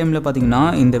 இதே டைம்ல பாத்தீங்கன்னா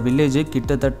இந்த வில்லேஜ்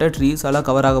கிட்டத்தட்ட ட்ரீஸால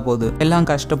கவர் ஆக போகுது. எல்லாம்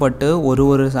கஷ்டப்பட்டு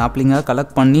ஒரு சாப்ளிங்கா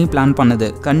கலெக்ட் பண்ணி பிளான் பண்ணுது.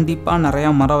 கண்டிப்பா நிறைய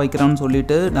மரம் வைக்கிறோம்னு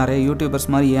சொல்லிட்டு நிறைய யூடியூபர்ஸ்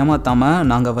மாதிரி ஏமாத்தாம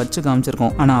நாங்க வச்சு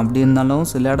காமிச்சிருக்கோம். ஆனா அப்படி இருந்தாலும்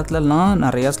சில இடத்துல எல்லாம்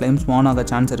நிறைய ஸ்லைம் ஸ்பான் ஆக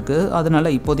சான்ஸ் இருக்கு.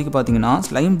 அதனால இப்போதைக்கு பாத்தீங்கன்னா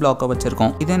ஸ்லைம் பிளாக்கை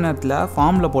வச்சிருக்கோம். இதே நேரத்தில்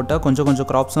ஃபார்ம்ல போட்ட கொஞ்சம்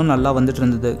கிராப்ஸும் நல்லா வந்துட்டு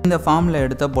இருந்தது. இந்த ஃபார்ம்ல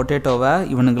எடுத்த பொட்டேட்டோவை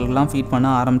இவனுங்களுக்கெல்லாம் ஃபீட்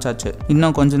பண்ண ஆரம்பிச்சாச்சு.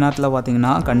 இன்னும் கொஞ்ச நேரத்தில்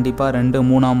பாத்தீங்கன்னா கண்டிப்பா 2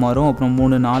 3 மாறும். அப்புறம்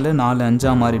 3 4 4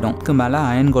 5 மாறிடும். இதுக்கு மேலே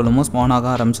அயன் கோலமும் ஸ்பான் ஆக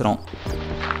ஆரம்பிச்சிடும்.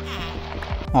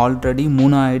 ஆல்ரெடி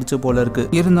 3 ஆயிடுச்சு போல இருக்கு.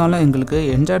 இருந்தாலும் எங்களுக்கு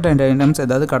என்ஜாய்மெண்ட் ஐட்டம்ஸ்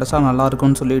ஏதாவது கிடைச்சா நல்லா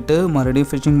இருக்கும்னு சொல்லிட்டு மறுபடியும்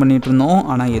ஃபிஷிங் பண்ணிட்டு இருந்தோம்.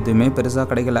 ஆனால் எதுவுமே பெருசாக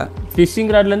கிடைக்கல.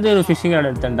 ஃபிஷிங் ராட்லேருந்து ஒரு ஃபிஷிங் ராட்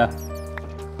எடுத்தேன்டா.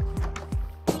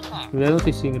 வெறும்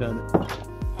ஃபிஷிங் ராட்.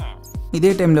 இதே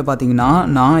டைமில் பார்த்தீங்கன்னா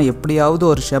நான் எப்படியாவது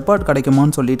ஒரு ஷெப்பர்ட்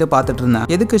கிடைக்குமான்னு சொல்லிட்டு பார்த்துட்டு இருந்தேன்.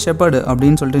 எதுக்கு ஷெப்பர்டு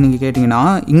அப்படின்னு சொல்லிட்டு நீங்கள் கேட்டிங்கன்னா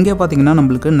இங்கே பார்த்தீங்கன்னா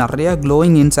நம்மளுக்கு நிறையா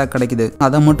க்ளோயிங் இன்சாக்ட் கிடைக்குது.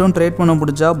 அதை மட்டும் ட்ரேட் பண்ண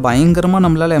முடிஞ்சா பயங்கரமாக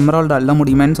நம்மளால் எமரால்டு அள்ள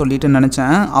முடியுமேன்னு சொல்லிட்டு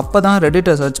நினச்சேன். அப்போ தான்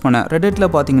ரெடிட்டை சர்ச் பண்ணேன்.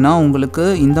 ரெடிட்டில் பார்த்தீங்கன்னா உங்களுக்கு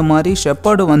இந்த மாதிரி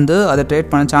ஷெப்பர்டு வந்து அதை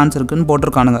ட்ரேட் பண்ண சான்ஸ் இருக்குன்னு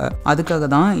போட்டிருக்கானுங்க. அதுக்காக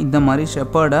தான் இந்த மாதிரி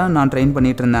ஷெப்பர்டை நான் ட்ரெயின்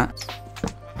பண்ணிட்டு இருந்தேன்.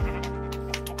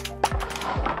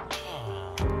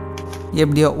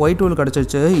 எப்படியோ ஒயிட் டூல்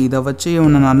கிடச்சிச்சு. இதை வச்சு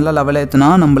இவனை நல்ல லெவலில் ஏற்றுனா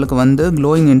நம்மளுக்கு வந்து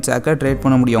க்ளோயிங் இன்சாக்கை ட்ரேட்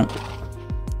பண்ண முடியும்.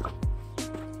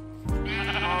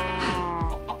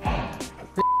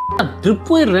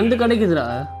 Trip wire 2 கிடைக்குதுடா.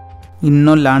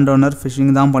 இன்னும் லேண்டோனர்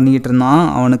ஃபிஷிங் தான் பண்ணிக்கிட்டு இருந்தான்.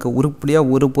 அவனுக்கு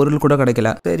உருப்படியாக ஒரு பொருள் கூட கிடைக்கல.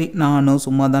 சரி நானும்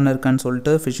சும்மா தானே இருக்கேன்னு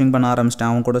சொல்லிட்டு ஃபிஷிங் பண்ண ஆரம்பிச்சிட்டேன்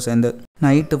அவன் கூட சேர்ந்து.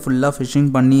 நைட்டு ஃபுல்லாக ஃபிஷிங்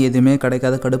பண்ணி எதுவுமே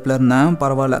கிடைக்காத கடுப்பில் இருந்தேன்.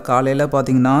 பரவாயில்ல, காலையில்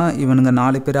பார்த்தீங்கன்னா இவனுங்க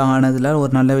 4 பேர் ஆனதில்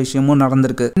ஒரு நல்ல விஷயமும்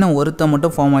நடந்திருக்கு. இன்னும் ஒருத்தன்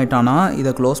மட்டும் ஃபார்ம் ஆகிட்டானா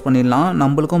இதை க்ளோஸ் பண்ணிடலாம்.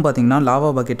 நம்மளுக்கும் பார்த்தீங்கன்னா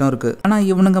லாவா பக்கெட்டும் இருக்குது. ஆனால்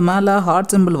இவனுங்க மேலே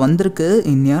ஹார்ட் சிம்பிள் வந்திருக்கு.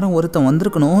 இந்நேரம் ஒருத்தன்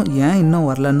வந்திருக்கணும், ஏன் இன்னும்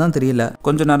வரலன்னு தான் தெரியல.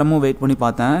 கொஞ்சம் நேரமும் வெயிட் பண்ணி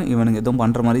பார்த்தேன், இவனுங்க எதுவும்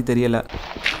பண்ணுற மாதிரி தெரியல.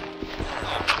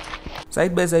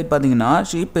 சைட் பை சைட் பார்த்தீங்கன்னா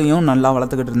ஷீப்பையும் நல்லா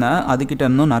வளர்த்துக்கிட்டு இருந்தேன். அதுக்கிட்ட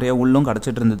இருந்தும் நிறைய உள்ளும்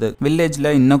கிடச்சிட்டு இருந்தது. வில்லேஜில்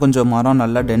இன்னும் கொஞ்சம் மரம்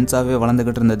நல்லா டென்ஸாகவே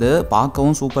வளர்ந்துக்கிட்டு இருந்தது.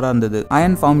 பார்க்கவும் சூப்பராக இருந்தது.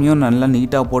 அயன் ஃபார்மையும் நல்லா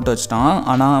நீட்டாக போட்டு வச்சிட்டான்.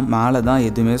 ஆனால் மேலே தான்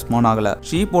எதுவுமே ஸ்பான் ஆகலை.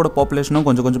 ஷீப்போட பாப்புலேஷனும்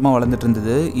கொஞ்சம் கொஞ்சமாக வளர்ந்துட்டு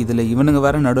இருந்தது. இதில் இவனுங்க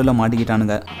வேற நடுவில்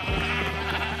மாட்டிக்கிட்டானுங்க.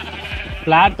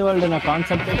 ஃப்ளாட் வேர்ல்டு நான்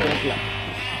கான்செப்டே கேட்கல.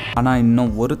 ஆனால்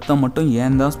இன்னும் ஒருத்தன் மட்டும்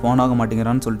ஏன் தான் ஸ்பான் ஆக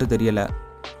மாட்டேங்கிறான்னு சொல்லிட்டு தெரியல.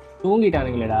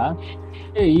 தூங்கிட்டானுங்களேடா.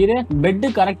 இரு, பெட்டு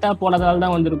கரெக்டா போனதால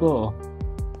தான் வந்திருக்கோ.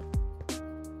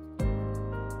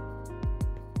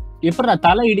 எப்படா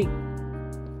தலை இடி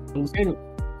சைடு.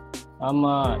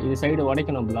 ஆமா, இது சைடு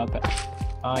உடைக்கணும் பிளாக்க.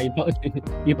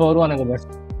 இப்போ வருவானுங்க. பஸ்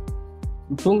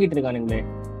தூங்கிட்டு இருக்கானுங்களே.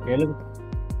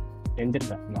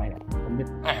 எந்திருக்கா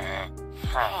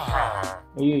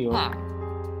ஐயோ.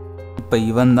 இப்போ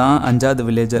இவன் தான் 5வது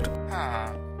வில்லேஜர்.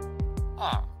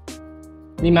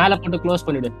 நீ மேல போட்டு க்ளோஸ்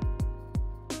பண்ணிடு.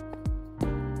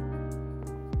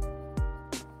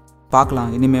 பார்க்கலாம்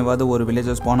இனிமேவாது ஒரு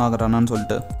வில்லேஜர் ஸ்பான் ஆகிறானான்னு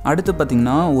சொல்லிட்டு. அடுத்து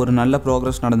பார்த்தீங்கன்னா ஒரு நல்ல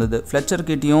ப்ரோக்ரஸ் நடந்தது. ஃப்ளெச்சர்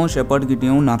கிட்டையும் ஷெப்பர்ட்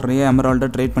கிட்டையும் நிறைய எமரால்டை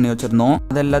ட்ரேட் பண்ணி வச்சிருந்தோம்.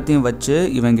 அது எல்லாத்தையும் வச்சு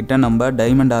இவங்கிட்ட நம்ம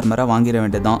டைமண்ட் ஆர்மரை வாங்கிட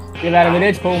வேண்டியதுதான். வேற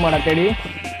வில்லேஜ் போக மாட்டா தேடி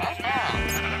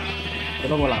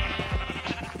போகலாம்.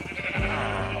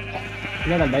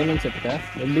 என்னடா டைமண்ட் செட்டுக்க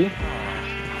எப்படி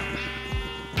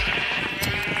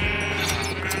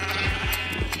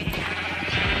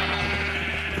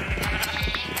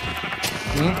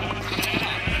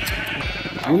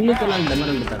உள்ளுக்கெல்லாம்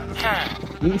டெமரல்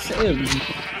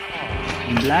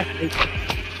பிளாக்.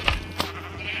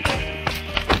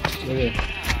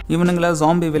 இவனுங்களை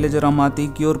ஜாம்பி வில்லேஜராக மாற்றி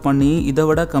க்யூர் பண்ணி இதை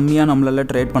விட கம்மியாக நம்மளால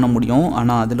ட்ரேட் பண்ண முடியும்.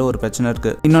 ஆனால் அதில் ஒரு பிரச்சனை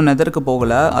இருக்குது. இன்னும் நெதருக்கு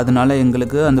போகலை, அதனால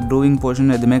எங்களுக்கு அந்த ப்ரூவிங்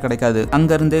போர்ஷன் எதுவுமே கிடைக்காது.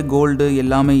 அங்கேருந்தே கோல்டு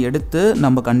எல்லாமே எடுத்து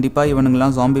நம்ம கண்டிப்பாக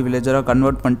இவனுங்களாம் ஜாம்பி வில்லேஜராக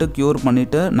கன்வெர்ட் பண்ணிட்டு க்யூர்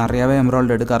பண்ணிட்டு நிறையாவே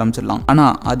எமரால்டு எடுக்க ஆரம்பிச்சிடலாம்.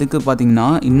 ஆனால் அதுக்கு பார்த்தீங்கன்னா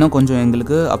இன்னும் கொஞ்சம்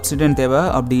எங்களுக்கு அப்சிடென்ட் தேவை,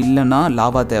 அப்படி இல்லைன்னா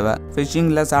லாவா தேவை.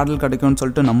 ஃபிஷிங்கில் சேடல் கிடைக்கும்னு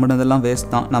சொல்லிட்டு நம்பினதெல்லாம்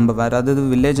வேஸ்ட் தான். நம்ம வேற ஏதாவது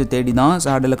வில்லேஜை தேடி தான்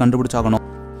சேடலை கண்டுபிடிச்சாகணும்.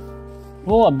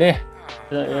 ஓ அப்படியே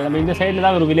நம்ம இந்த சைடில்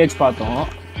தான் ஒரு வில்லேஜ் பார்த்தோம்.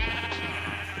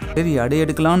 சரி அடி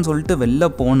எடுக்கலாம்னு சொல்லிட்டு வெளில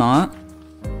போனா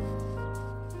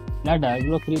என்னடா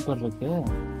இவ்வளோ க்ரீப்பர் இருக்கு.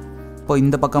 இப்போ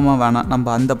இந்த பக்கமாக வேணாம்,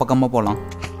 நம்ம அந்த பக்கமாக போகலாம்.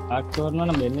 ஆக்டோர்னா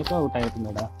நம்ம என்னைக்கோ அவுட்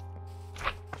ஆகிருந்தோடா.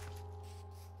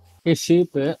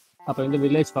 ஷீப்பு அப்போ இந்த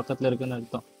வில்லேஜ் பக்கத்தில் இருக்குன்னு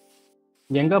அர்த்தம்.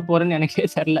 எங்கே போகிறேன்னு எனக்கே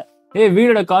தெரியல.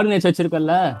 வீடோட கோஆர்டினேட்ஸ்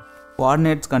வச்சிருக்கல.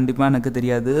 கோஆர்டினேட்ஸ் கண்டிப்பாக எனக்கு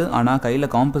தெரியாது, ஆனால் கையில்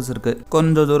காம்பஸ் இருக்குது.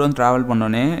 கொஞ்சம் தூரம் ட்ராவல்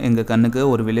பண்ணோன்னே எங்கள் கண்ணுக்கு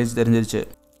ஒரு வில்லேஜ் தெரிஞ்சிருச்சு.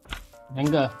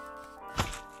 எங்க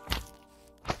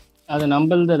அது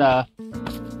நம்மளதுடா.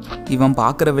 இவன்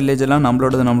பார்க்குற வில்லேஜ் எல்லாம்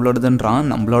நம்மளோடதுன்றான்.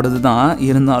 நம்மளோடது தான்,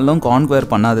 இருந்தாலும்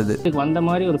கான்குயர் பண்ணாதது. வந்த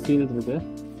மாதிரி ஒரு ஃபீல் இருக்கு.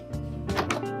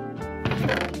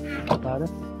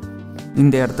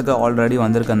 இந்த இடத்துக்கு ஆல்ரெடி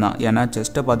வந்திருக்கேன் தான், ஏன்னா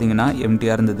செஸ்ட்டை பார்த்தீங்கன்னா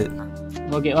எம்டியாக இருந்தது.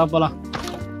 ஓகே வா போகலாம்.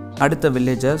 அடுத்த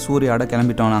வில்லேஜை சூரியாட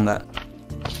கிளம்பிட்டோம் நாங்கள்.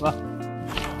 வா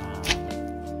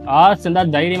இருந்தா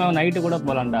தைரியமாக நைட்டு கூட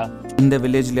போகலாம்டா. இந்த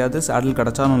வில்லேஜ்லயாவது சேடல்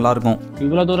கிடைச்சா நல்லா இருக்கும்.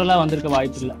 இவ்வளோ தூரம்லாம் வந்திருக்க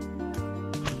வாய்ப்பு இல்லை.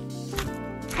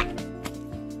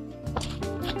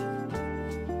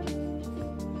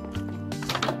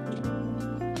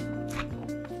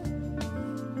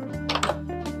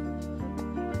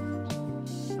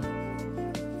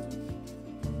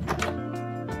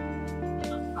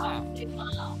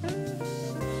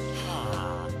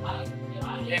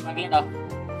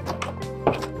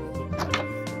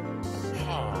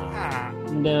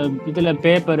 இந்த இதுல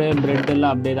பேப்பரு பிரெட்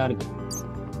எல்லாம் அப்படியே தான் இருக்கு.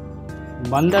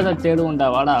 வந்ததை தேடுவோம்டா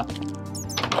வாடா.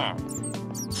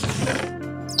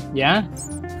 ஏன்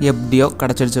எப்படியோ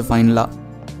கிடச்சிடுச்சு ஃபைனலா.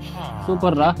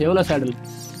 சூப்பர்ரா. எவ்வளோ சேடல்?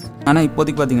 ஆனால்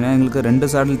இப்போதைக்கு பார்த்தீங்கன்னா எங்களுக்கு 2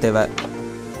 சேடல் தேவை.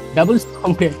 டபுள்ஸ்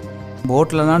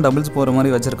போட்டில் தான் டபுள்ஸ் போகிற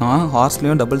மாதிரி வச்சுருக்கான்.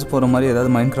 ஹார்ஸ்லேயும் டபுள்ஸ் போகிற மாதிரி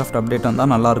ஏதாவது மைன்கிராஃப்ட் அப்டேட்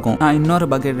வந்தால் நல்லாயிருக்கும். நான் இன்னொரு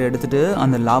பக்கெட் எடுத்துகிட்டு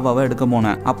அந்த லாவாவை எடுக்க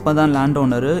போனேன். அப்போ தான்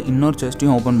லேண்டோனர் இன்னொரு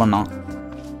செஸ்ட்டையும் ஓப்பன் பண்ணான்.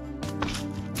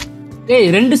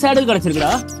 2 சேடல்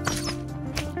கிடச்சிருக்குடா.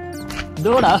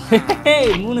 இதோடா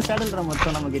 3 சேடல்ரா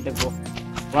மொத்தம் நம்ம கிட்ட. போ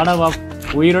வாடா வா,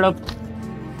 உயிரோட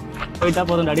போயிட்டா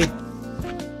போதும் டாடி.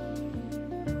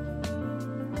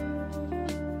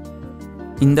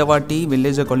 இந்த வாட்டி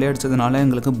வில்லேஜை கொள்ளையடிச்சதுனால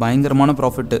எங்களுக்கு பயங்கரமான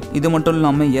ப்ராஃபிட். இது மட்டும்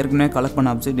இல்லாமல் ஏற்கனவே கலெக்ட்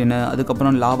பண்ண அப்சிடியன்,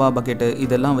 அதுக்கப்புறம் லாவா பக்கெட்டு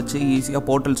இதெல்லாம் வச்சு ஈஸியாக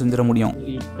போர்ட்டல் செஞ்சிட முடியும்.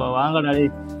 இப்போ வாங்க டாடி.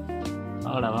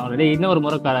 அவ்வளோதான் இன்னும் ஒரு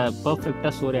முறை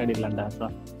பர்ஃபெக்டாக ஸ்டோரி ஆடிடலாம்டா.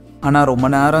 ஆனால் ரொம்ப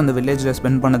நேரம் அந்த வில்லேஜில்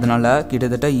ஸ்பெண்ட் பண்ணதுனால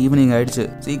கிட்டத்தட்ட ஈவினிங் ஆயிடுச்சு.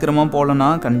 சீக்கிரமாக போகலன்னா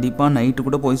கண்டிப்பாக நைட்டு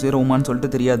கூட போய் சேருவோமான்னு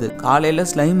சொல்லிட்டு தெரியாது. காலையில்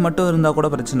ஸ்லைம் மட்டும் இருந்தால் கூட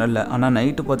பிரச்சனை இல்லை, ஆனால்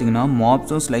நைட்டு பார்த்தீங்கன்னா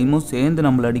மாப்ஸும் ஸ்லைமும் சேர்ந்து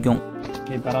நம்மளை அடிக்கும்.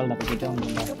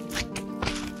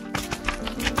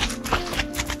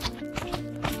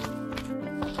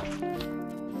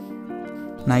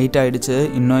 நைட் ஆகிடுச்சு,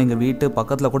 இன்னும் எங்கள் வீட்டு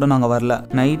பக்கத்தில் கூட நாங்கள் வரல.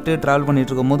 நைட்டு ட்ராவல்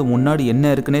பண்ணிட்டு இருக்கும் போது முன்னாடி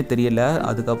என்ன இருக்குன்னே தெரியல.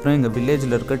 அதுக்கப்புறம் எங்கள்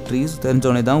வில்லேஜில் இருக்க ட்ரீஸ்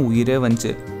தெரிஞ்சோடனே தான் உயிரே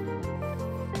வந்துச்சு.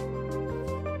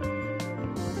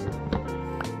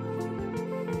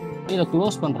 இதை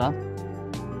க்ளோஸ் பண்ணுறா.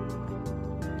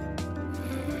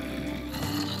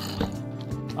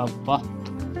 அப்பா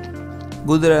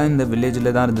குதிரை இந்த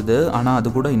வில்லேஜில் தான் இருந்தது, ஆனால்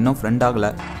அது கூட இன்னும் ஃப்ரெண்ட்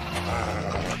ஆகலை.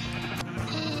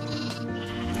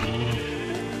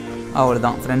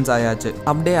 அவ்வளோதான், ஃப்ரெண்ட்ஸ் ஆயாச்சு.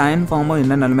 அப்படியே அயன் ஃபார்மும்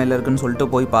என்ன நிலைமையில் இருக்குன்னு சொல்லிட்டு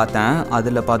போய் பார்த்தேன்.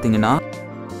 அதில் பார்த்தீங்கன்னா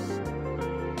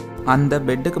அந்த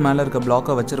பெட்டுக்கு மேலே இருக்க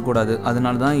பிளாக்கை வச்சிருக்கூடாது,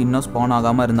 அதனால தான் இன்னும் ஸ்பான்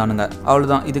ஆகாமல் இருந்தானுங்க.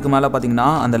 அவ்வளோதான். இதுக்கு மேலே பார்த்தீங்கன்னா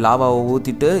அந்த லாவாவை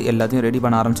ஊற்றிட்டு எல்லாத்தையும் ரெடி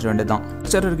பண்ண ஆரம்பிச்சிட வேண்டியதான்.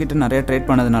 கிட்ட நிறைய ட்ரேட்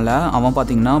பண்ணதுனால அவன்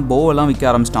பார்த்தீங்கன்னா போவெல்லாம் விற்க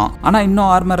ஆரம்பிச்சிட்டான். ஆனால் இன்னும்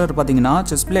ஆர்மரர் பார்த்தீங்கன்னா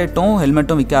செஸ் பிளேட்டும்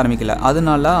ஹெல்மெட்டும் விற்க ஆரம்பிக்கல.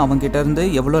 அதனால அவன் கிட்ட இருந்து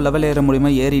எவ்வளோ லெவல் ஏற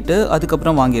முடியுமோ ஏறிட்டு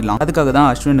அதுக்கப்புறம் வாங்கிடலாம். அதுக்காக தான்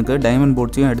அஸ்வினுக்கு டைமண்ட்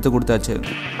போட்ஸையும் எடுத்து கொடுத்தாச்சு.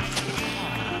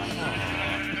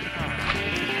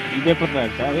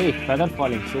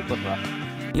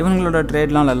 இவங்களோட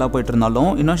ட்ரேட்லாம் நல்லா போயிட்டு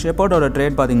இருந்தாலும் இன்னும் ஷெப்பர்டோட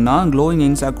ட்ரேட் பார்த்தீங்கன்னா க்ளோயிங்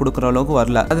இன்சாக் கொடுக்குற அளவுக்கு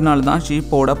வரல. அதனால தான்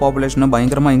ஷீப்போட பாப்புலேஷனை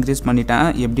பயங்கரமாக இன்க்ரீஸ் பண்ணிட்டேன்.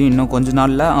 எப்படி இன்னும் கொஞ்ச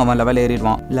நாளில் அவன் லெவல்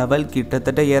ஏறிடுவான். லெவல்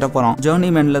கிட்டத்தட்ட ஏற போகிறான்.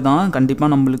 ஜேர்னிமேனில் தான்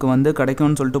கண்டிப்பாக நம்மளுக்கு வந்து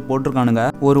கிடைக்கும்னு சொல்லிட்டு போட்டிருக்கானுங்க.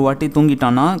 ஒரு வாட்டி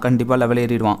தூங்கிட்டான்னா கண்டிப்பாக லெவல்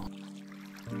ஏறிடுவான்.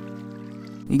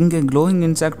 இங்கே க்ளோயிங்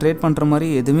இன்சாக் ட்ரேட் பண்ணுற மாதிரி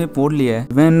எதுவுமே போடலையே.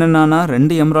 இவன் என்னன்னா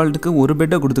 2 எமரால்டுக்கு ஒரு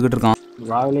பெட்டை கொடுத்துக்கிட்டு இருக்கான்.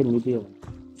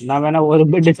 நான் வேணா ஒரு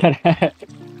பெட்டு தரேன்,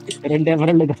 2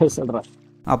 எமரால்டு சொல்கிறேன்.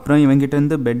 அப்புறம் இவங்கிட்ட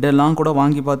இருந்து பெட்டெல்லாம் கூட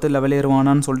வாங்கி பார்த்து லெவல்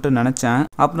ஏறுவானான்னு சொல்லிட்டு நினச்சேன்.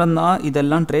 அப்புறம் தான்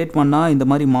இதெல்லாம் ட்ரேட் பண்ணால் இந்த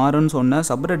மாதிரி மாறுன்னு சொன்ன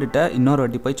சப்ரெடிட்டை இன்னொரு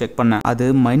வாட்டி போய் செக் பண்ணேன். அது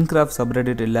மைன்கிராஃப்ட்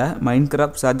சப்ரெடிட் இல்லை,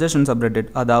 மைன்கிராஃப்ட் சஜஷன்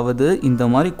சப்ரெடிட். அதாவது இந்த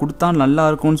மாதிரி கொடுத்தா நல்லா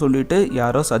இருக்கும்னு சொல்லிட்டு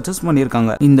யாரோ சஜஸ்ட்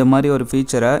பண்ணியிருக்காங்க. இந்த மாதிரி ஒரு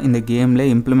ஃபீச்சரை இந்த கேம்ல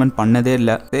இம்ப்ளிமெண்ட் பண்ணதே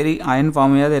இல்லை. சரி, அயன்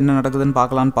ஃபார்மையாவது என்ன நடக்குதுன்னு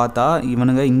பார்க்கலான்னு பார்த்தா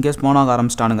இவனுங்க இங்கே ஸ்பான் ஆக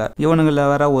ஆரம்பிச்சிட்டானுங்க. இவனுங்களை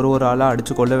வேற ஒரு ஆளாக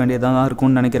அடிச்சு கொள்ள வேண்டியதாக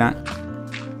இருக்கும்னு நினைக்கிறேன்.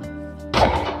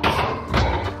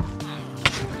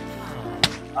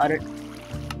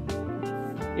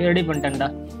 ரெடி பண்ணிட்டேன்டா.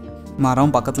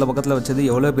 மரம் பக்கத்தில் வச்சது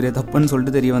எவ்வளோ பெரிய தப்புன்னு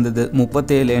சொல்லிட்டு தெரிய வந்தது.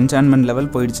 37 என்சான்மெண்ட்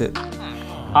லெவல் போயிடுச்சு.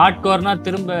 ஹார்ட் கோர்னா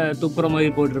திரும்ப துப்புற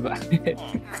மாதிரி போட்டிருப்பேன்.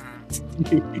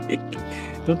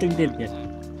 தூத்துக்கிட்டே இருக்கேன்.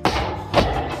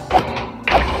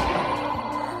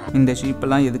 இந்த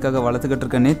ஷீப்பெல்லாம் எதுக்காக வளர்த்துக்கிட்டு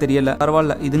இருக்கேன்னே தெரியல.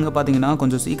 பரவாயில்ல, இதுங்க பார்த்தீங்கன்னா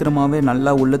கொஞ்சம் சீக்கிரமாகவே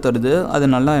நல்லா உள்ள தருது. அது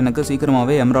நல்லா எனக்கு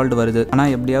சீக்கிரமாகவே எமரால்டு வருது.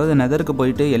 ஆனால் எப்படியாவது நெதருக்கு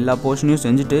போயிட்டு எல்லா போர்ஷனையும்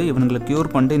செஞ்சுட்டு இவங்களை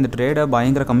கியூர் பண்ணிட்டு இந்த ட்ரேடை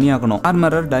பயங்கர கம்மியாக்கணும்.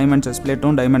 ஆர்மரர் டைமண்ட் செஸ்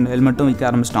பிளேட்டும் டைமண்ட் ஹெல்மெட்டும் விற்க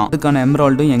ஆரம்பிச்சிட்டான். அதுக்கான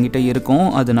எமரால்டும் என்கிட்ட இருக்கும்.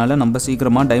 அதனால நம்ம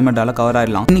சீக்கிரமாக டைமண்டால கவர்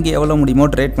ஆயிடலாம். இன்னைக்கு எவ்வளோ முடியுமோ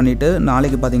ட்ரேட் பண்ணிட்டு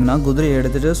நாளைக்கு பார்த்தீங்கன்னா குதிரையை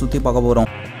எடுத்துட்டு சுற்றி பார்க்க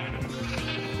போகிறோம்.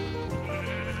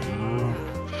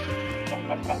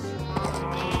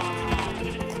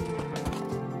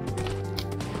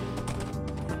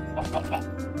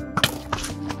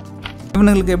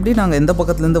 இவனுங்களுக்கு எப்படி நாங்கள் எந்த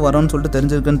பக்கத்துலேருந்து வரோம்னு சொல்லிட்டு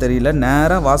தெரிஞ்சிருக்குன்னு தெரியல.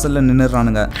 நேராக வாசலில்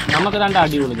நின்றுறானுங்க. நமக்கு தாண்டா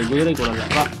அடி விழுது, குதிரை கூட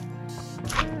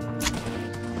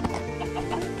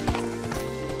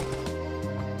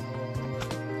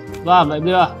வா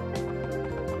இப்படி வா.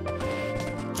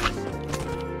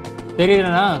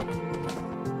 தெரியுதுண்ணா,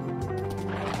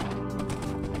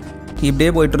 இப்படியே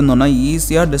போயிட்டு இருந்தோம்னா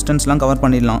ஈஸியாக டிஸ்டன்ஸ்லாம் கவர்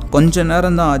பண்ணிடலாம். கொஞ்சம்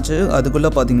நேரம் தான் ஆச்சு. அதுக்குள்ளே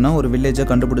பார்த்தீங்கன்னா ஒரு வில்லேஜை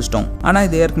கண்டுபிடிச்சிட்டோம். ஆனால்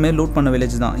இது ஏற்கனவே லூட் பண்ண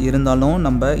வில்லேஜ் தான். இருந்தாலும்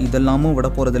நம்ம இதெல்லாமும் விட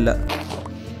போகிறதில்ல.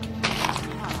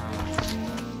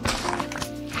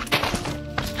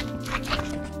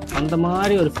 அந்த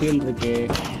மாதிரி ஒரு ஃபீல் இருக்கு.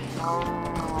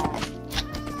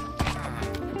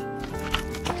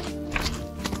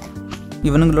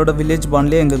 இவனுங்களோட வில்லேஜ்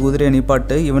பான்லேயே எங்கள் குதிரையை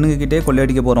நிப்பாட்டு இவனுங்க கிட்டே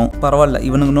கொள்ளையடிக்க போகிறோம். பரவாயில்ல,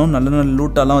 இவனுங்களும் நல்ல நல்ல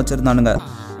லூட்டெல்லாம் வச்சுருந்தானுங்க.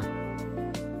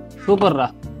 சூப்பர்ரா.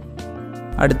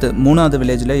 அடுத்து 3வது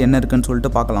வில்லேஜில் என்ன இருக்குன்னு சொல்லிட்டு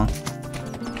பார்க்கலாம்.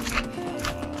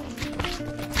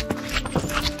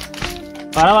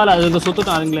 பரவாயில்ல, அதுக்கு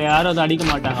சுத்தம். அதுங்களை யாரும் அதை அடிக்க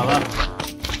மாட்டாங்கவா.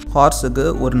 ஹார்ஸுக்கு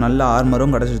ஒரு நல்ல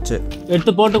ஆர்மரும் கிடச்சிருச்சு.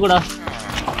 எடுத்து போட்டுக்கூடா,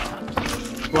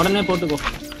 உடனே போட்டுக்கோ.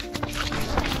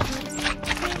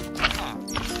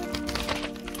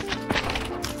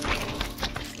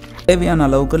 தேவையான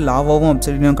அளவுக்கு லாவாவும்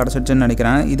அப்சைடியும் கிடச்சிருச்சுன்னு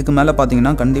நினைக்கிறேன். இதுக்கு மேலே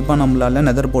பார்த்தீங்கன்னா கண்டிப்பாக நம்மளால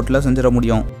நெதர் போர்ட்டில் செஞ்சிட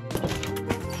முடியும்.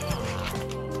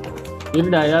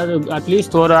 இருடா, ஏதாவது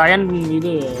அட்லீஸ்ட் ஒரு அயன்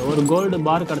இது ஒரு கோல்டு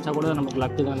பார் கிடைச்சா கூட நமக்கு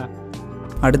லக்கு தானே.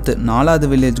 அடுத்து 4வது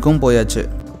வில்லேஜுக்கும் போயாச்சு.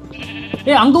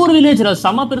 அங்க ஒரு வில்லேஜ்ரா,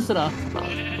 செம பெருசுரா.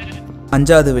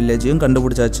 5வது வில்லேஜையும்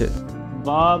கண்டுபிடிச்சாச்சு.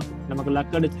 பாப் நமக்கு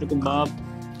லக் அடிச்சிருக்கு பாப்.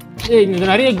 ஏய் இங்க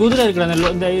நிறைய குதிரை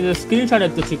இருக்குடா. இந்த இது ஸ்கிரீன்ஷாட்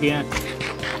எடுத்து வச்சுக்கேன்.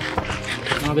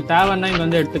 நமக்கு தேவைன்னா இங்க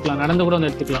வந்து எடுத்துக்கலாம். நடந்து கூட வந்து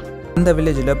எடுத்துக்கலாம். இந்த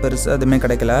வில்லேஜில் பெருசாக எதுவுமே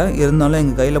கிடைக்கல. இருந்தாலும்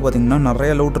எங்கள் கையில் பார்த்தீங்கன்னா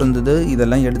நிறைய லூட் இருந்தது.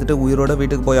 இதெல்லாம் எடுத்துகிட்டு உயிரோட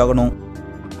வீட்டுக்கு போய் ஆகணும்.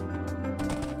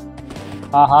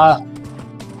 ஆஹா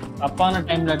தப்பான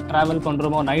டைமில் ட்ராவல்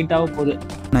பண்ணுறோமோ. நைட்டாக போகுது.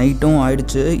 நைட்டும்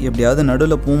ஆயிடுச்சு. எப்படியாவது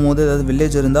நடுவில் போகும்போது ஏதாவது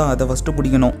வில்லேஜ் இருந்தால் அதை ஃபஸ்ட்டு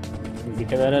பிடிக்கணும்.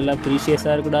 கிட்ட வேற எல்லாம்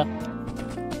ப்ரீஷியஸாக இருக்குடா.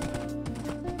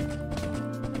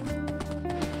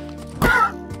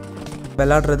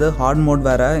 விளையாடுறது ஹார்ட் மோட்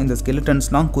வேறு. இந்த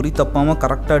ஸ்கெலிட்டன்ஸ்லாம் குறி தப்பாமல்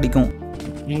கரெக்டாக அடிக்கும்.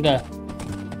 இங்கே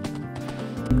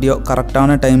எப்படியோ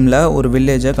கரெக்டான டைமில் ஒரு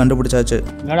வில்லேஜை கண்டுபிடிச்சாச்சு.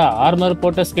 என்னடா ஆர்மர்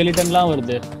போட்ட ஸ்கெலிட்டன்லாம்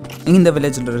வருது. இந்த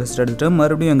வில்லேஜில் ரெஸ்ட் எடுத்துட்டு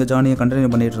மறுபடியும் எங்கள் ஜார்னியை கண்டினியூ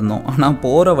பண்ணிட்டு இருந்தோம். ஆனால்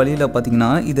போகிற வழியில்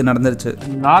பார்த்தீங்கன்னா இது நடந்துருச்சு.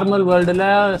 நார்மல் வேர்ல்டில்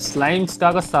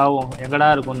ஸ்லைம்ஸ்க்காக சாவும் எங்கடா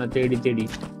இருக்கும்னு தேடி தேடி.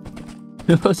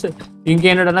 இங்கே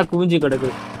என்னடா குவிஞ்சு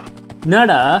கிடக்குது.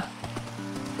 என்னடா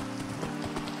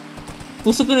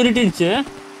புசுக்கு நிறுத்திடுச்சு.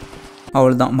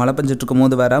 அவ்வளோதான். மழை பெஞ்சிட்டு இருக்கும்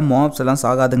போது வேற மாப்ஸ் எல்லாம்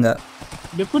சாகாதுங்க.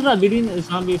 எப்படிடா திடீர்னு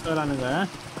சாம்பிஸ் வரானுங்க.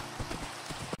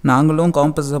 நாங்களும்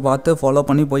காம்பஸை பார்த்து ஃபாலோ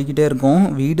பண்ணி போய்கிட்டே இருக்கோம்.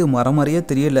 வீடு மரம் மாதிரியே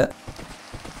தெரியல.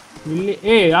 இல்லை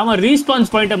ஏய் ஆமாம்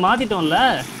ரீஸ்பான்ஸ் பாயிண்ட்டை மாற்றிட்டோம்ல.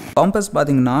 காம்பஸ்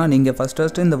பார்த்தீங்கன்னா நீங்கள்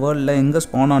ஃபஸ்ட்டு இந்த வேர்ல்டில் எங்கே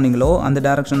ஸ்பான் ஆனீங்களோ அந்த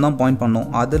டேரக்ஷன் தான் பாயிண்ட் பண்ணோம்.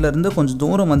 அதுலேருந்து கொஞ்சம்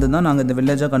தூரம் வந்து தான் நாங்கள் இந்த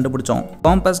வில்லேஜை கண்டுபிடிச்சோம்.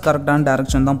 காம்பஸ் கரெக்டான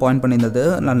டேரக்ஷன் தான் பாயிண்ட் பண்ணியிருந்தது.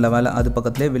 நல்ல வேலை அது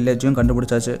பக்கத்துலேயே வில்லேஜையும்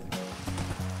கண்டுபிடிச்சாச்சு.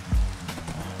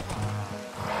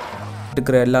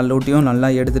 இருக்கிற எல்லா லூட்டையும் நல்லா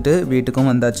எடுத்துட்டு வீட்டுக்கும்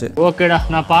வந்தாச்சு. ஓகேடா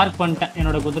நான் பார்க் பண்ணிட்டேன்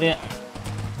என்னோட குதிரையை.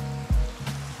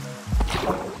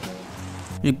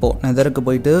 இப்போது நெதருக்கு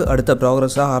போயிட்டு அடுத்த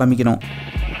ப்ராக்ரஸாக ஆரம்பிக்கணும்.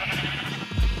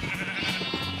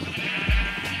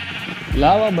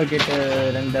 லாவா பக்கெட்டு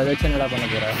 2 ஏதாச்சும் என்னடா பண்ண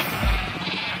போகிற?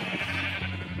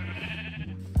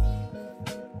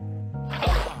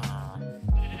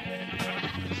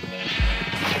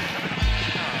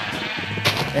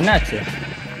 என்னாச்சு?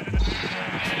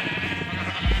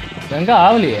 எங்க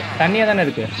ஆவலியே தண்ணியா தானே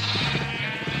இருக்கு.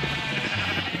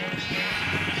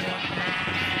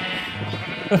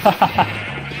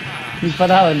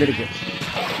 இப்பதான் வந்திருக்கு.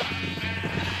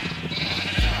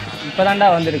 இப்பதான்டா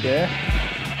வந்திருக்கு.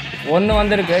 ஒன்று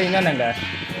வந்திருக்கு. இன்னொன்னுங்க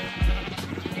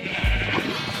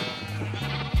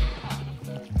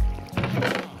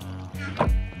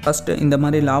ஃபஸ்ட்டு இந்த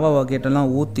மாதிரி லாவா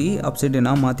வாக்கெட்டெல்லாம் ஊற்றி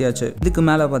அப்சிடியனாக மாற்றியாச்சு. இதுக்கு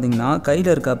மேலே பார்த்தீங்கன்னா கையில்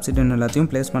இருக்க அப்சிடியன் எல்லாத்தையும்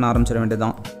ப்ளேஸ் பண்ண ஆரம்பிச்சிட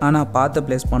வேண்டியதான். ஆனால் பார்த்து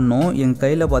ப்ளேஸ் பண்ணோம். என்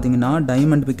கையில் பார்த்தீங்கன்னா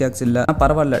டைமண்ட் பிக்காக்ஸ் இல்லை.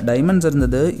 பரவாயில்ல டைமண்ட்ஸ்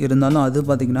இருந்தது. இருந்தாலும் அது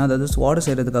பார்த்தீங்கன்னா அதாவது ஸ்வாடு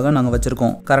செய்கிறதுக்காக நாங்கள்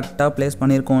வச்சுருக்கோம். கரெக்டாக ப்ளேஸ்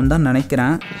பண்ணியிருக்கோம்னு தான்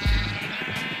நினைக்கிறேன்.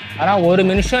 ஆனால் 1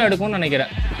 நிமிஷம் எடுக்கும்னு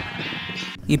நினைக்கிறேன்.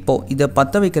 இப்போது இதை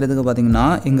பற்ற வைக்கிறதுக்கு பார்த்தீங்கன்னா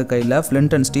எங்கள் கையில்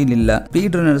ஃப்ளிண்ட் அண்ட் ஸ்டீல் இல்லை.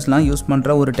 ஸ்பீட் ரன்னர்ஸ்லாம் யூஸ்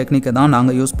பண்ணுற ஒரு டெக்னிக்கை தான்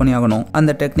நாங்கள் யூஸ் பண்ணி ஆகணும்.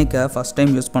 அந்த டெக்னிக்கை ஃபஸ்ட்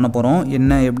டைம் யூஸ் பண்ண போகிறோம்.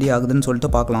 என்ன எப்படி ஆகுதுன்னு சொல்லிட்டு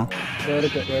பார்க்கலாம்.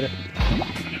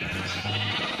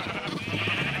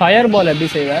 ஃபயர் பால் எப்படி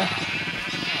செய்வ?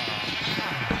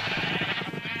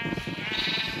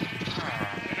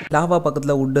 லாவா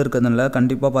பக்கத்தில் உட் இருக்கிறதுனால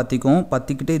கண்டிப்பாக பற்றிக்கும்.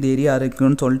 பற்றிக்கிட்டு இது ஏரியா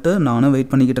இருக்குன்னு சொல்லிட்டு நானும்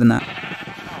வெயிட் பண்ணிக்கிட்டு இருந்தேன்.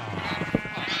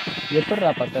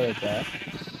 எப்படிடா பற்ற வைக்க?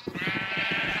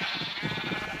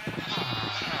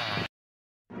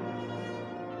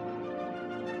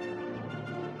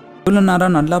 இவ்வளோ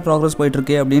நேரம் நல்லா ப்ராக்ரஸ்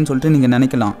போயிட்டுருக்கே அப்படின்னு சொல்லிட்டு நீங்கள்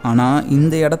நினைக்கலாம். ஆனால்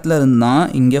இந்த இடத்துல இருந்தால்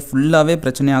இங்கே ஃபுல்லாகவே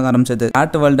பிரச்சனையாக ஆரம்பிச்சது.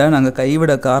 ஆட் வேர்ல்டை நாங்கள்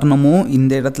கைவிட காரணமும்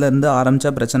இந்த இடத்துல இருந்து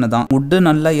ஆரம்பித்த பிரச்சனை தான். உட்டு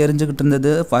நல்லா எரிஞ்சுக்கிட்டு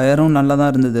இருந்தது. ஃபயரும் நல்லா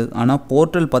தான் இருந்தது. ஆனால்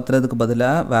போர்ட்டல் பத்துறதுக்கு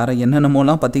பதிலாக வேற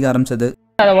என்னென்னமோலாம் பற்றிக்க ஆரம்பிச்சது.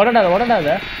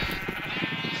 உடடாத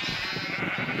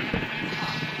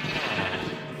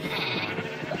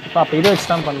அப்போ இதை வச்சு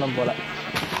தான் பண்ணோம் போல.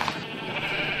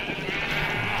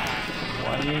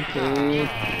 1 2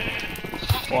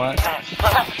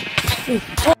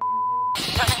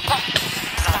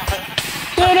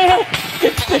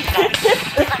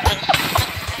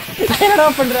 என்னடா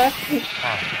பண்ற?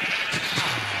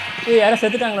 யார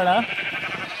செத்துட்டாங்களாடா?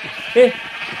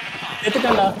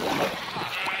 செத்துட்டான்டா.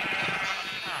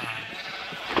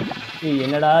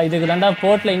 என்னடா இதுக்கு தாண்டா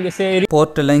போர்ட்ல இங்க சரி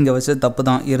போர்ட்டெல்லாம் இங்கே வச்சு தப்பு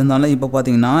தான். இருந்தாலும் இப்போ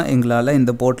பார்த்தீங்கன்னா எங்களால்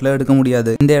இந்த போர்ட்டில் எடுக்க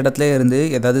முடியாது. இந்த இடத்துல இருந்து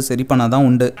ஏதாவது சரி பண்ணாதான்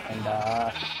உண்டு.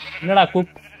 என்னடா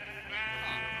குக்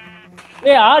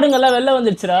ஆடுங்கெல்லாம் வெளில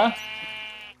வந்துருச்சுடா.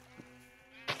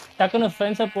 டக்குன்னு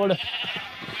ஃபென்ஸை போடு.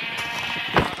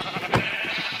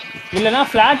 இல்லைன்னா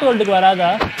ஃபிளாட் வேர்ல்டுக்கு வராதா?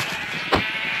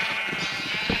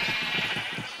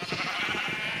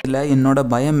 இல்லை என்னோட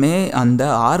பயமே அந்த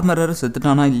ஆர்மரர்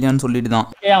செத்துட்டானா இல்லையான்னு சொல்லிட்டு தான்.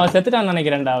 அவன் செத்துட்டான்னு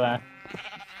நினைக்கிறேன்டா. அவன்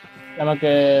நமக்கு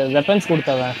வெப்பன்ஸ்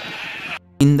கொடுத்தவன்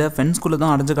இந்த ஃபென்ஸ்குள்ளே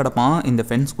தான் அடைஞ்சு கிடப்பான். இந்த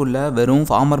ஃபென்ஸ்குள்ளே வெறும்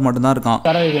ஃபார்மர் மட்டும்தான் இருக்கான்.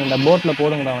 இந்த போட்டில்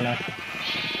போடுங்கடா அவனை.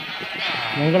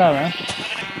 எங்கடா அவன்?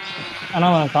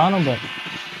 ஆனால் அவன் காணும் பார்.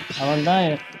 அவன் தான்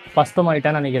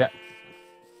கஷ்டமாயிட்டான்னு நினைக்கிறேன்.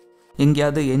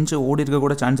 எங்கேயாவது எஞ்சி ஓடி இருக்க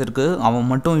கூட சான்ஸ் இருக்கு. அவன்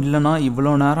மட்டும் இல்லைனா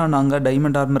இவ்வளோ நேரம் நாங்கள்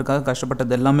டைமண்ட் ஆர்மருக்காக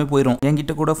கஷ்டப்பட்டது எல்லாமே போயிடும்.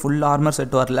 என்கிட்ட கூட ஃபுல் ஆர்மர்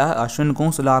செட் வரல.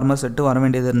 அஸ்வினுக்கும் சில ஆர்மர் செட்டு வர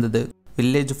வேண்டியது இருந்தது.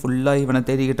 வில்லேஜ் ஃபுல்லாக இவனை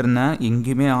தேடிக்கிட்டு இருந்தேன்.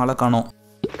 எங்கேயுமே ஆளை காணோம்.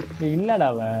 இல்லடா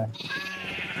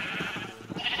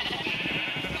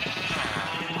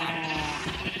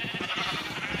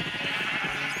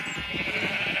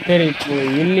சரி இப்போ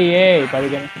இல்லையே.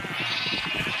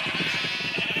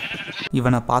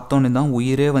 இவனை பார்த்தோன்னு தான்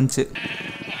உயிரே வந்துச்சு.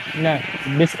 என்ன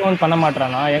டிஸ்கவுண்ட் பண்ண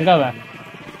மாட்டானா? எங்க அவன்?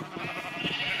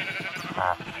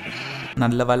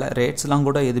 நல்ல வேலை ரேட்ஸ்லாம்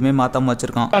கூட எதுவுமே மாற்றாம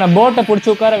வச்சிருக்கான். போட்டை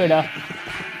பிடிச்சி உட்கார விடா.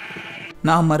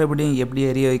 நான் மறுபடியும் எப்படி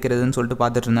எரிய வைக்கிறதுன்னு சொல்லிட்டு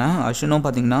பார்த்துட்டு இருந்தேன். அஸ்வினும்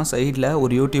பார்த்தீங்கன்னா சைடில்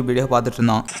ஒரு யூடியூப் வீடியோ பார்த்துட்டு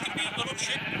இருந்தான்.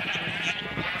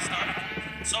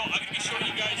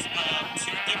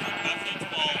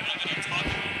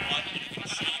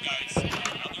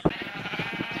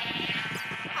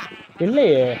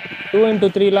 இல்லையே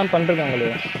 2x3 பண்ணிருக்காங்களே.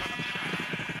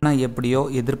 ஆனால் எப்படியோ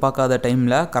எதிர்பார்க்காத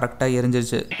டைமில் கரெக்டாக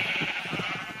எரிஞ்சிருச்சு.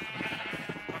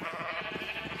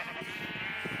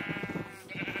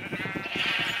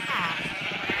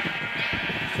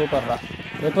 சூப்பர்ரா.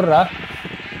 எப்படிரா?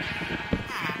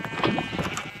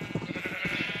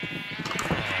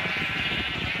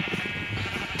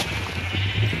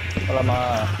 போலாமா?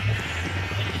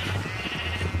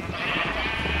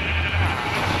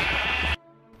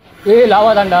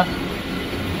 லாவா தான்டா.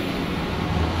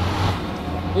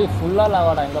 ஃபுல்லா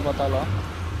லாவாடா எங்க பார்த்தாலும்.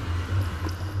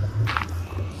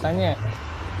 சனிய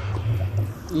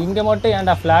இங்க மட்டும்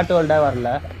ஏன்டா ஃபிளாட் வேர்ல்டா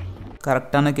வரல?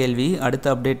 கரெக்டான கேள்வி.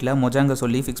 அடுத்த அப்டேட்டில் மொஜாங்க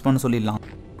சொல்லி ஃபிக்ஸ் பண்ண சொல்லிடலாம்.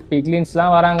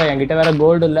 பிக்லின்ஸ்லாம் வராங்க. என்கிட்ட வேற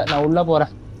கோல்டு இல்லை. நான் உள்ளே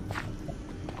போகிறேன்.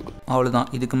 அவ்வளோதான்.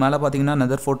 இதுக்கு மேலே பார்த்தீங்கன்னா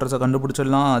நெதர் ஃபோர்ட்ரஸை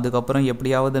கண்டுபிடிச்சிடலாம். அதுக்கப்புறம்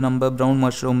எப்படியாவது நம்ம ப்ரௌன்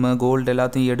மஷ்ரூம் கோல்டு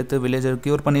எல்லாத்தையும் எடுத்து வில்லேஜை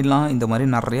க்யூர் பண்ணிடலாம். இந்த மாதிரி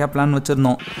நிறையா பிளான்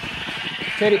வச்சுருந்தோம்.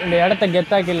 சரி இந்த இடத்த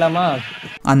கெத்தாக்கிடலாமா?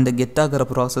 அந்த கெத்தாகிற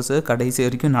ப்ராசஸ் கடைசி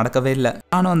வரைக்கும் நடக்கவே இல்லை.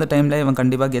 நானும் அந்த டைமில் இவன்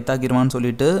கண்டிப்பாக கெத்தாக்கிடுவான்னு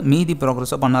சொல்லிட்டு மீதி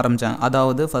ப்ராக்ரஸை பண்ண ஆரம்பித்தேன்.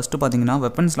 அதாவது ஃபஸ்ட்டு பார்த்தீங்கன்னா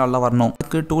வெப்பன்ஸ் நல்லா வரணும்.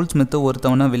 அதுக்கு டூல்ஸ் மித்து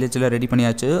ஒருத்தவனை வில்லேஜில் ரெடி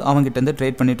பண்ணியாச்சு. அவங்ககிட்டேருந்து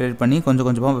ட்ரேட் பண்ணி கொஞ்சம்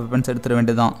கொஞ்சமாக வெப்பன்ஸ் எடுத்துட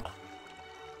வேண்டியதுதான்.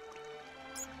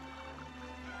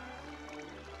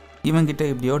 இவங்கிட்ட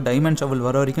எப்படியோ டைமண்ட் ஷவல்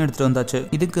வர வரைக்கும் எடுத்துகிட்டு வந்தாச்சு.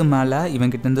 இதுக்கு மேலே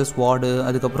இவங்கிட்ட இருந்து ஸ்வாடு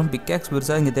அதுக்கப்புறம் பிக்காக்ஸ்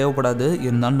பெருசாக இங்கே தேவைப்படாது.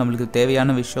 இருந்தாலும் நம்மளுக்கு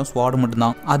தேவையான விஷயம் ஸ்வாடு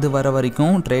மட்டும்தான். அது வர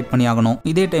வரைக்கும் ட்ரேட் பண்ணி ஆகணும்.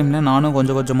 இதே டைமில் நானும்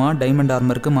கொஞ்சம் கொஞ்சமாக டைமண்ட்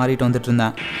ஆர்மருக்கு மாறிட்டு வந்துட்டு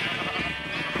இருந்தேன்.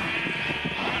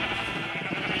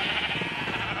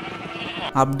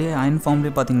 அப்படியே அயன்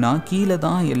ஃபார்ம்லேயே பார்த்தீங்கன்னா கீழே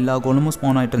தான் எல்லா கோலமும்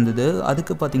ஸ்பான் ஆகிட்டு இருந்தது.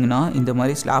 அதுக்கு பார்த்தீங்கன்னா இந்த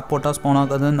மாதிரி ஸ்லாப் போட்டால் ஸ்பான்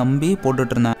ஆகாதுன்னு நம்பி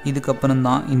போட்டுட்டு இருந்தேன். இதுக்கப்புறம்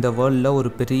தான் இந்த வேர்ல்டில் ஒரு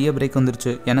பெரிய பிரேக்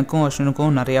வந்துருச்சு. எனக்கும்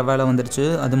அஸ்வினுக்கும் நிறையா வேலை வந்துருச்சு.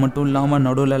 அது மட்டும் இல்லாமல்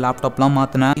நடுவில் லேப்டாப்லாம்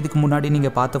மாற்றினேன். இதுக்கு முன்னாடி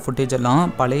நீங்கள் பார்த்த ஃபுட்டேஜ்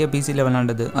எல்லாம் பழைய பிசியில்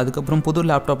விளாண்டது. அதுக்கப்புறம் புது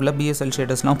லேப்டாப்பில் பிஎஸ்எல்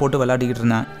ஷேடர்ஸ்லாம் போட்டு விளையாடிக்கிட்டு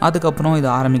இருந்தேன். அதுக்கப்புறம் இதை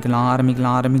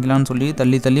ஆரம்பிக்கலாம்னு சொல்லி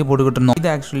தள்ளி போட்டுக்கிட்டு இருந்தோம்.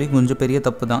 இது ஆக்சுவலி கொஞ்சம் பெரிய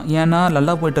தப்பு தான். ஏன்னா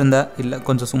நல்லா போயிட்டு இருந்த இல்லை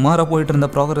கொஞ்சம் சுமாராக போயிட்டு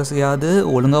இருந்த ப்ராக்ரஸையாவது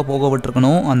ஒழுங்காக போக விட்டுருக்கணும்.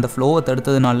 அந்த ஃப்ளோவை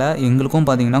தடுத்ததுனால எங்களுக்கும்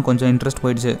பார்த்தீங்கன்னா கொஞ்சம் இன்ட்ரெஸ்ட்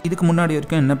போயிடுச்சு. இதுக்கு முன்னாடி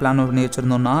வரைக்கும் என்ன பிளான் பண்ணி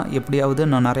வச்சிருந்தோம்னா எப்படியாவது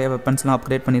நான் நிறைய வெப்பன்ஸ்லாம்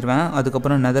அப்கிரேட் பண்ணிடுவேன்.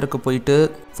 அதுக்கப்புறம் நெதருக்கு போயிட்டு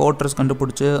ஃபோர்ட்ரஸ்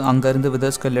கண்டுபிடிச்சி அங்கேருந்து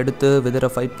விதர்ஸ்கள் எடுத்து விதரை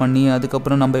ஃபைட் பண்ணி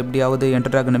அதுக்கப்புறம் நம்ம எப்படியாவது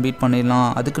என்டர் ட்ராகனை பீட் பண்ணிடலாம்.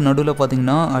 அதுக்கு நடுவில்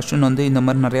பார்த்தீங்கன்னா அஸ்வின் வந்து இந்த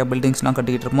மாதிரி நிறையா பில்டிங்ஸ்லாம்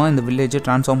கட்டிக்கிட்டு இருப்போம். இந்த வில்லேஜை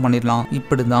ட்ரான்ஸ்ஃபார்ம் பண்ணிடலாம்.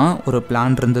 இப்படி தான் ஒரு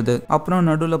பிளான் இருந்தது. அப்புறம்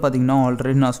நடுவில் பார்த்தீங்கன்னா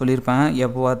ஆல்ரெடி நான் சொல்லியிருப்பேன்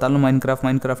எப்போ பார்த்தாலும்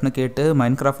மைன்கிராஃப்ட்னு கேட்டு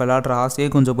மைன்கிராஃப்ட் விளையாடுற ஆசையே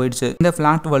கொஞ்சம் போயிடுச்சு. இந்த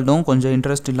ஃபிளாட் வேர்ல்டும் கொஞ்சம்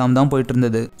இன்ட்ரெஸ்ட் இல்லாமல் தான் போயிட்டு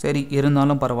இருந்தது. சரி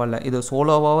இருந்தாலும் பரவாயில்ல, இது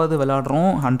சோலோவாவது விளையாடுறோம்.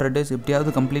 100 days எப்படியாவது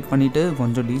கம்ப்ளீட் பண்ணிட்டு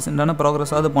கொஞ்சம் டீசெண்டான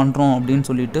ப்ராக்ரஸாவது பண்ணுறோம் அப்படின்னு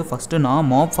சொல்லிட்டு ஃபர்ஸ்ட் நான்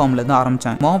மாப் ஃபார்ம்லேருந்து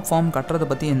ஆரம்பித்தேன். மாப் ஃபார்ம் கட்டுறதை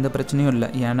பற்றி எந்த பிரச்சனையும் இல்லை.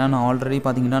 ஏன்னா நான் ஆல்ரெடி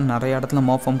பார்த்தீங்கன்னா நிறைய இடத்துல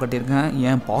மாப் ஃபார்ம் கட்டியிருக்கேன்.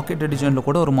 என் பாக்கெட் எடிஷனில்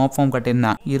கூட ஒரு மாப் ஃபார்ம்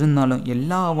கட்டியிருந்தேன். இருந்தாலும்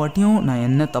எல்லா வாட்டியும் நான்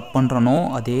என்ன தப்பு பண்ணுறனோ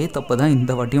அதே தப்பு தான்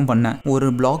இந்த வாட்டியும் பண்ணேன். ஒரு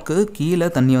பிளாக்கு கீழே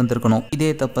தண்ணி வந்திருக்கணும்.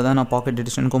 இதே தப்பு தான் நான் பாக்கெட்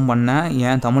எடிஷனுக்கும் பண்ணேன்.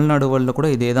 என் தமிழ்நாடு வேர்ல்டில் கூட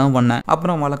இதே தான் பண்ணேன்.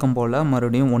 அப்புறம் வழக்கம் போல்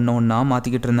மறுபடியும் ஒன்றா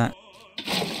மாற்றிக்கிட்டு இருந்தேன்.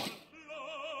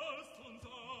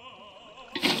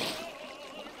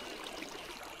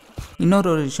 இன்னொரு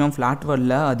விஷயம் ஃப்ளாட்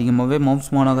வேர்ல்டில் அதிகமாகவே மாப்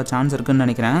ஸ்பான் ஆக சான்ஸ் இருக்குன்னு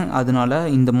நினைக்கிறேன். அதனால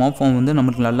இந்த மாப் ஃபார்ம் வந்து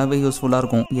நம்மளுக்கு நல்லாவே யூஸ்ஃபுல்லாக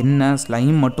இருக்கும். என்ன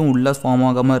ஸ்லைம் மட்டும் உள்ளே ஃபார்ம்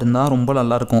ஆகாமல் இருந்தால் ரொம்ப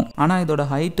நல்லாயிருக்கும். ஆனால் இதோட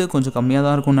ஹைட்டு கொஞ்சம் கம்மியாக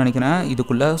தான் இருக்கும்னு நினைக்கிறேன்.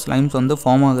 இதுக்குள்ளே ஸ்லைம்ஸ் வந்து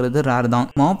ஃபார்ம் ஆகுறது ரேர் தான்.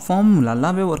 மாப் ஃபார்ம்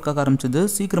நல்லாவே ஒர்க் ஆக ஆரம்பிச்சது.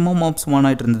 சீக்கிரமாக மாப் ஸ்பான்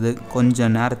ஆகிட்டு இருந்தது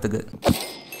கொஞ்சம் நேரத்துக்கு.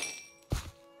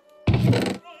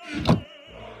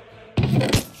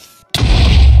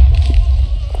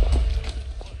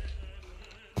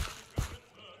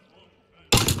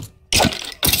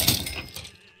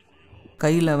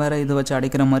 கையில் வேறு இதை வச்சு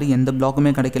அடைக்கிற மாதிரி எந்த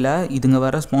பிளாக்குமே கிடைக்கல. இதுங்க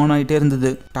வேறு ஸ்பான் ஆகிட்டே இருந்தது.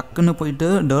 டக்குன்னு போயிட்டு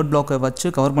டர்ட் பிளாக்கை வச்சு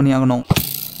கவர் பண்ணி ஆகணும்.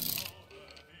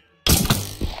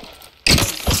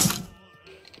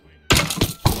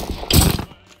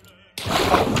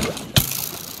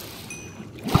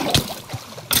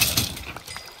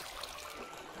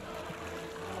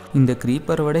 இந்த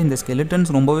க்ரீப்பரை விட இந்த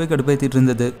ஸ்கெலிட்டன்ஸ் ரொம்பவே கடுப்பேற்றிட்டு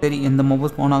இருந்தது. சரி எந்த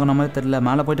மொபைல் ஸ்பான் ஆகின மாதிரி தெரியல,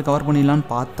 மேலே போயிட்டு கவர் பண்ணிடலான்னு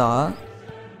பார்த்தா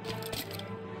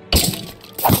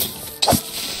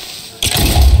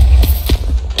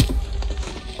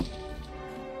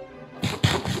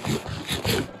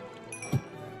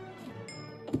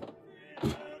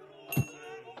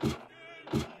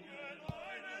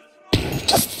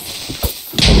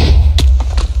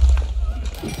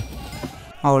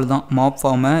அவ்வளோதான், மாப்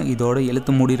ஃபார்மை இதோட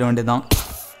இழுத்து மூடிட வேண்டியதான்.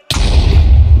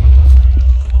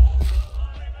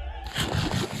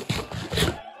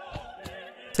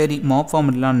 சரி மாப் ஃபார்ம்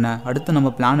இல்லைன்னு அடுத்து நம்ம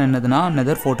பிளான் என்னதுன்னா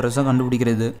நெதர் ஃபோர்ட்ரஸை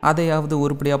கண்டுபிடிக்கிறது. அதையாவது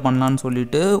உருப்படியாக பண்ணலான்னு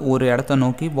சொல்லிட்டு ஒரு இடத்த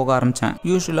நோக்கி போக ஆரம்பித்தேன்.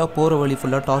 யூஸ்வலாக போகிற வழி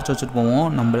ஃபுல்லாக டார்ச் வச்சுட்டு போவோம்.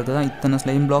 நம்மளுக்கு தான் இத்தனை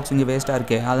ஸ்லைம் பிளாக்ஸ் இங்கே வேஸ்ட்டாக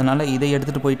இருக்கே, அதனால் இதை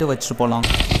எடுத்துகிட்டு போயிட்டு வச்சுட்டு போகலாம்.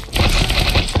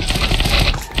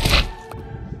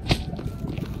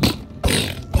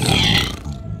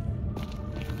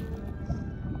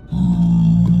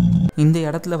 இந்த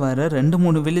இடத்துல வேறு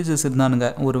 2-3 வில்லேஜஸ் இருந்தானுங்க.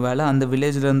 ஒரு வேளை அந்த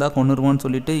வில்லேஜில் இருந்தால் கொண்டுருவோன்னு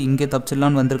சொல்லிட்டு இங்கே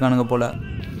தப்பிச்சிடலான்னு வந்திருக்கானுங்க போல்.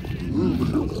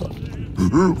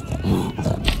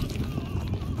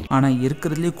 ஆனால்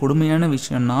இருக்கிறதுலே கொடுமையான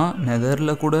விஷயம்னா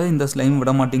நெதரில் கூட இந்த ஸ்லைம்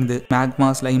விட மாட்டேங்குது. மேக்மா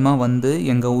ஸ்லைமாக வந்து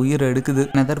எங்கள் உயிரை எடுக்குது.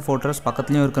 நெதர் ஃபோர்ட்ரஸ்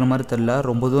பக்கத்துலேயும் இருக்கிற மாதிரி தெரியல.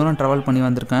 ரொம்ப தூரம் ட்ராவல் பண்ணி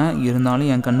வந்திருக்கேன்,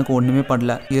 இருந்தாலும் என் கண்ணுக்கு ஒன்றுமே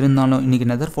படல. இருந்தாலும் இன்றைக்கி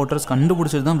நெதர் ஃபோர்ட்ரஸ்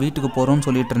கண்டுபிடிச்சிட்டு தான் வீட்டுக்கு போகிறோன்னு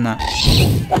சொல்லிட்டு இருந்தேன்.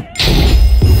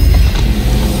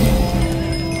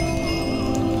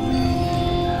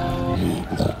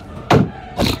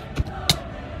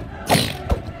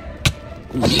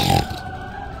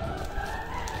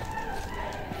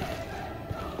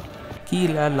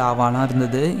 கீழே லாவாலாம்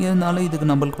இருந்தது, இருந்தாலும் இதுக்கு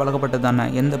நம்மளுக்கு பழக்கப்பட்டது தானே,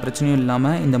 எந்த பிரச்சனையும்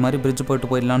இல்லாமல் இந்த மாதிரி பிரிட்ஜ்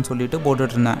போட்டு போயிடலான்னு சொல்லிட்டு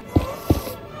போட்டுட்டு இருந்தேன்.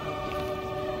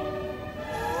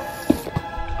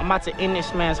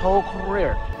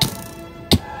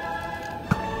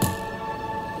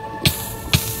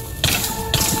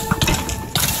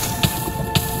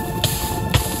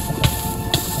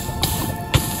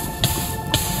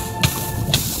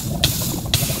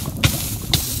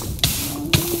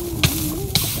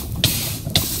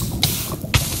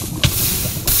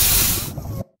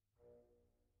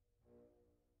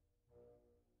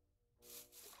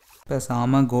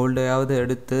 பேசாமல் கோல்டையாவது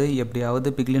எடுத்து எப்படியாவது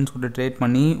பிக்லின்ஸ் கூட ட்ரேட்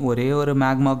பண்ணி ஒரே ஒரு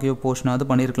மேக்மாக்கியோ போர்ஷனாவது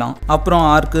பண்ணியிருக்கலாம். அப்புறம்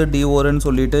ஆர்க்கு டிஓன்னு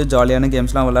சொல்லிட்டு ஜாலியான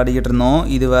கேம்ஸ்லாம் விளையாடிக்கிட்டு இருந்தோம்.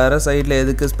 இது வேறு சைடில்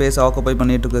எதுக்கு ஸ்பேஸ் ஆக்குபை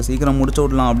பண்ணிட்டு இருக்கு, சீக்கிரம் முடிச்சு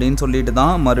விடலாம் அப்படின்னு சொல்லிட்டு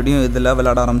தான் மறுபடியும் இதில்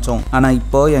விளையாட ஆரம்பித்தோம். ஆனால்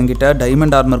இப்போ என்கிட்ட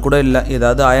டைமண்ட் ஆர்மர் கூட இல்லை,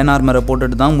 ஏதாவது அயன் ஆர்மரை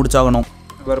போட்டுட்டு தான் முடிச்சாகணும்.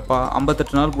 வேறுப்பா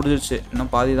 58 நாள் முடிஞ்சிருச்சு,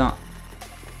 இன்னும் பாதி தான்.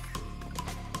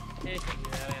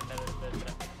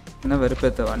 என்ன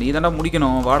வெறுப்பேத்தவா, நீ தாண்டா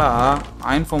முடிக்கணும், வாடா.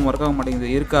 அயன் ஃபார்ம் ஒர்க் ஆக மாட்டேங்குது.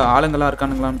 இருக்க ஆளுங்களாம்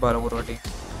இருக்கானுங்களான்னு பாரு ஒரு வாட்டி.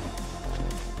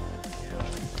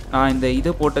 நான் இந்த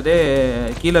இது போட்டதே,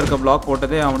 கீழே இருக்க பிளாக்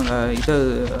போட்டதே அவனுங்க இது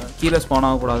கீழே ஸ்பான்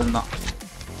ஆகக்கூடாதுன்னு தான்.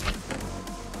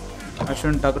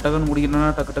 அஸ்வின் டக்கு டக்குன்னு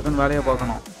முடிக்கணும்னா டக்கு டக்குன்னு வேலையை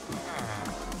பார்க்கணும்.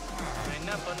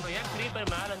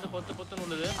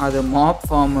 அது மாப்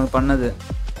ஃபார்ம் பண்ணது,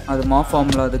 அது மாப்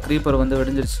ஃபார்மில் அது க்ரீப்பர் வந்து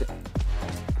வெடிஞ்சிருச்சு.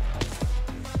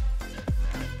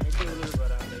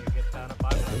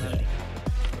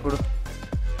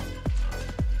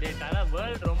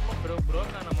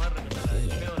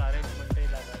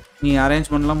 நீ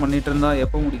அரேஞ்ச்மெண்ட்லாம் பண்ணிட்டு இருந்தா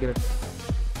எப்போ முடிக்கிறது?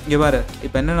 இங்கே பாரு,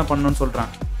 இப்போ என்னென்ன பண்ணணும்னு சொல்கிறேன்.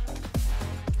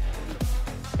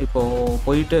 இப்போது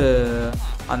போயிட்டு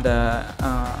அந்த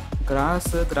கிராஸ்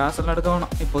எல்லாம் எடுக்க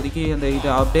வேணாம் இப்போதைக்கு. அந்த இது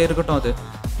அப்படியே இருக்கட்டும்,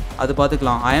 அது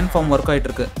பார்த்துக்கலாம். அயன் ஃபார்ம் ஒர்க்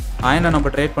ஆகிட்டுருக்கு. அயனை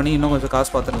நம்ம ட்ரேட் பண்ணி இன்னும் கொஞ்சம்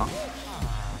காசு பார்த்துடலாம்.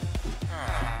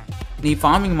 நீ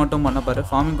ஃபார்மிங் மட்டும் பண்ண பாரு,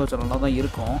 ஃபார்மிங் கொஞ்சம் நல்லா தான்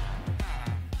இருக்கும்.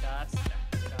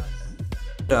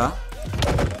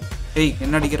 ஏய்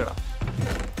என்ன அடிக்கிறடா,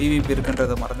 டிவிபி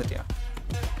இருக்குன்றதை மறந்துட்டியா?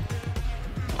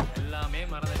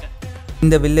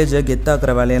 இந்த வில்லேஜை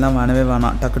கெத்தாக்குற வேலையெல்லாம் வேணவே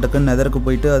வேணாம். டக்கு டக்குன்னு நெதருக்கு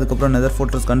போயிட்டு அதுக்கப்புறம் நெதர்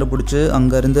ஃபோர்ட்ரஸ் கண்டுபிடிச்சி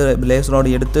அங்கேருந்து பிளேஸ் ராட்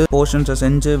எடுத்து போர்ஷன்ஸை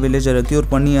செஞ்சு வில்லேஜை ரெக்யூர்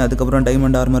பண்ணி அதுக்கப்புறம்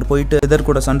டைமண்ட் ஆர்மர் போயிட்டு நெதர்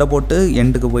கூட சண்டை போட்டு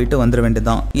எண்டுக்கு போயிட்டு வந்துட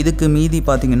வேண்டியதான். இதுக்கு மீதி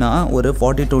பார்த்தீங்கன்னா ஒரு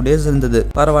 42 days இருந்தது.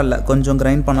 பரவாயில்ல, கொஞ்சம்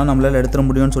கிரைண்ட் பண்ணால் நம்மளால் எடுத்துட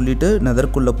முடியும்னு சொல்லிட்டு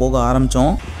நெதருக்குள்ளே போக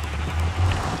ஆரம்பித்தோம்.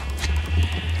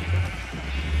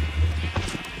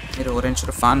 ஒரு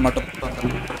நிமிஷம் ஃபேன் மட்டும்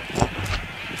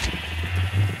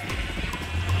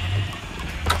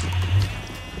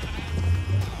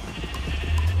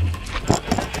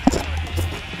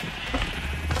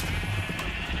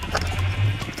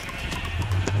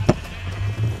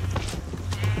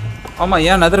ஆமா,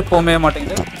 ஏன் நெதர் போகவே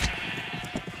மாட்டேங்குது?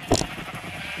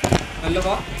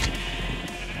 நல்லவா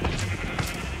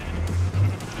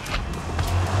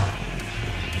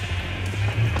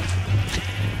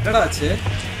என்னடா ஆச்சு?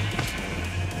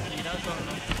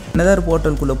 நெதர்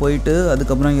போர்ட்டலுக்குள்ளே போயிட்டு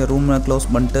அதுக்கப்புறம் என் ரூமை க்ளோஸ்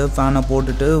பண்ணிட்டு ஃபேனை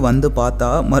போட்டுட்டு வந்து பார்த்தா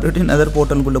மறுபடியும் நெதர்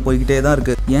போர்ட்டலுக்குள்ளே போய்கிட்டே தான்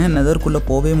இருக்குது. ஏன் நெதருக்குள்ளே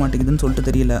போகவே மாட்டேங்குதுன்னு சொல்லிட்டு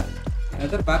தெரியல.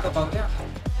 நெதர் பேக்கப் ஆகலையா?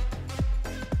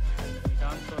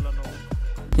 இதான் சொல்லணும்.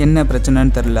 என்ன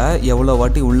பிரச்சனைன்னு தெரில, எவ்வளோ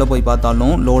வாட்டி உள்ளே போய்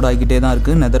பார்த்தாலும் லோட் ஆகிக்கிட்டே தான்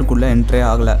இருக்குது, நெதருக்குள்ளே என்ட்ரே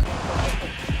ஆகலை.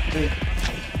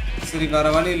 சரி வேறு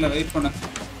வழி இல்லை, வெயிட் பண்ண.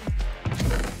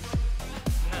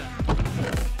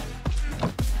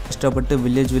 கஷ்டப்பட்டு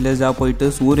வில்லேஜாக போயிட்டு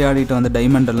சூறையாடிட்டு வந்த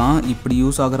டைமண்டெல்லாம் இப்படி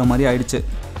யூஸ் ஆகிற மாதிரி ஆயிடுச்சு.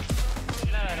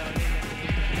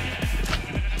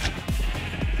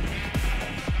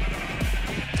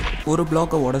 ஒரு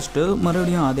பிளாக்கை உடச்சிட்டு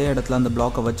மறுபடியும் அதே இடத்துல அந்த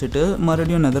பிளாக்கை வச்சுட்டு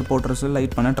மறுபடியும் நெதர் போர்ட்ரஸ்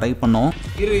லைட் பண்ண ட்ரை பண்ணோம்.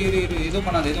 எதுவும்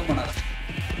பண்ணாது.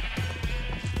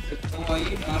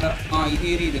 இது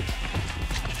எரியுது.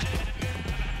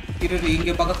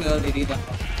 இங்கே பக்கத்தில் ஏதாவது எரியுதா?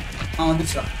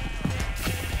 வந்துருச்சா?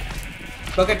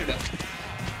 பக்கெட்டு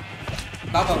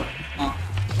லாபா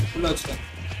உள்ள வச்சுட்டேன்.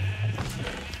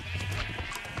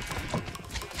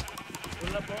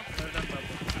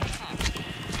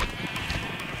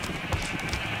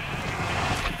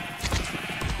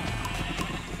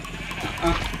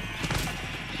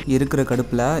 இருக்கிற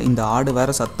கடுப்பில் இந்த ஆடு வேற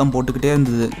சத்தம் போட்டுக்கிட்டே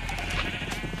இருந்தது.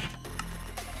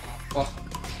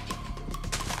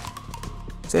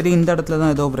 சரி இந்த இடத்துல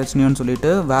தான் ஏதோ பிரச்சனையோன்னு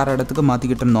சொல்லிட்டு வேற இடத்துக்கு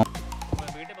மாற்றிக்கிட்டு இருந்தோம்.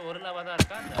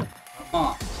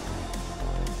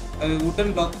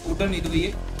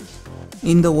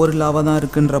 இந்த ஒரு லாவா தான்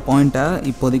இருக்குன்ற பாயிண்ட்டை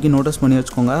இப்போதைக்கு நோட்டீஸ் பண்ணி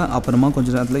வச்சுக்கோங்க, அப்புறமா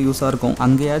கொஞ்சம் நேரத்தில் யூஸாக இருக்கும்.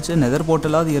 அங்கேயாச்சும் நெதர்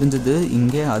போர்ட்டலாவது எரிஞ்சுது,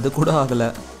 இங்கே அது கூட ஆகலை.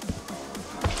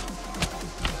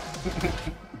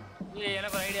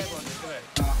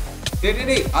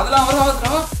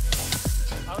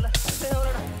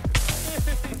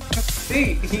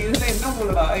 என்ன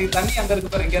போலடா தண்ணி அங்கே இருக்கு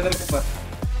பாரு, எங்கேயாவது இருக்கு பாரு,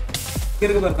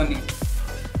 இருக்கு பாரு தண்ணி.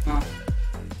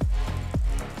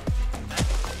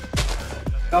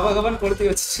 கவகவன் கொளுத்தி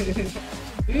வச்சு.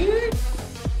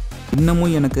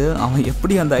 இன்னமும் எனக்கு அவன்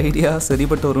எப்படி அந்த ஐடியா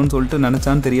சரிப்பட்டு வரும்னு சொல்லிட்டு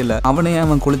நினச்சான்னு தெரியல. அவனே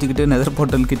அவன் கொளுத்திக்கிட்டு நெதர்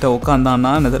போர்ட்டல் கிட்ட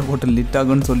உட்காந்தான்னா நெதர் போர்ட்டல் லிட்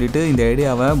ஆகும்னு சொல்லிட்டு இந்த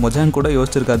ஐடியாவை மொஜான் கூட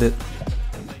யோசிச்சிருக்காது.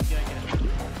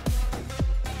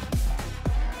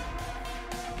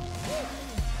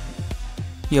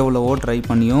 எவ்வளவோ ட்ரை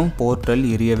பண்ணியும் போர்ட்டல்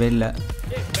எரியவே இல்லை.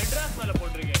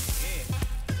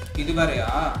 இது வேறையா?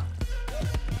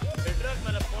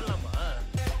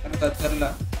 எனக்கு அது தெரியல.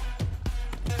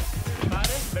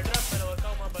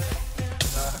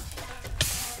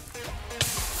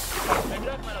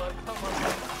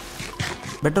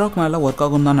 பெட்ராக் மேலே ஒர்க்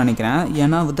ஆகும் தான் நினைக்கிறேன்.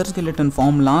 ஏன்னா விதர் ஸ்கெலிட்டன்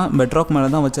ஃபார்ம்லாம் பெட்ராக் மேலே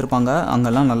தான் வச்சுருப்பாங்க,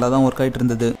 அங்கெல்லாம் நல்லா தான் ஒர்க் ஆகிட்டு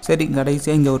இருந்தது. சரி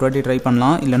கடைசியாக இங்கே ஒரு வாட்டி ட்ரை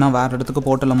பண்ணலாம், இல்லைனா வேறு இடத்துக்கு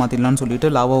போர்ட்டலை மாற்றிடலான்னு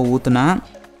சொல்லிட்டு லாவாவை ஊற்றுனேன்.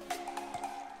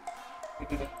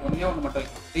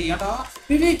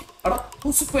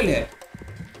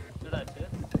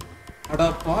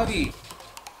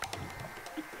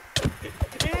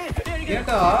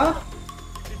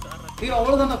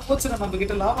 அவ்வளவுதான் போச்சுடா, நம்ம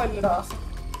கிட்ட லாவா இல்லடா.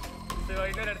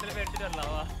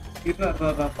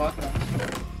 பாக்குறேன்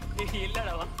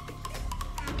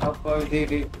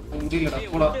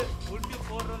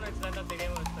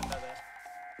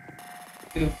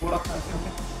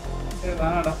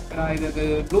வேணாடா, நான் இதுக்கு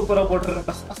ப்ளூப்பரா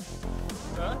போட்டுறேன்டா.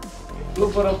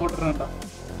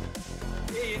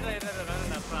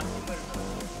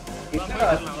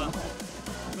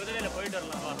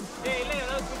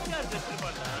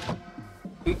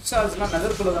 குவிக் சார்ஜ்லாம்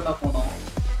நகருக்குள்ள தான்டா போனோம்.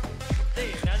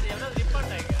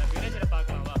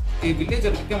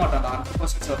 வில்லேஜர் நிற்க மாட்டான்டா,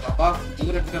 100% சொல்றாப்பா.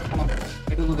 குதிரை எடுத்துட்டு போனோம்.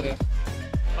 எடு குதிரை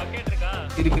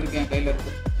இருக்கு என் கையில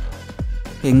இருக்கு.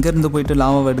 எங்கேருந்து போயிட்டு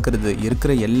லாவாவை எடுக்கிறது?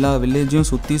 இருக்கிற எல்லா வில்லேஜையும்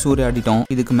சுற்றி சூறையாடிட்டோம்.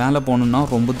 இதுக்கு மேலே போகணுன்னா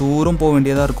ரொம்ப தூரம் போக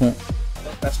வேண்டியதாக இருக்கும்.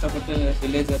 கஷ்டப்பட்டு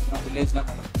வில்லேஜ்லாம்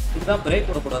இதுதான் பிரேக்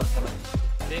விடக்கூடாது போல.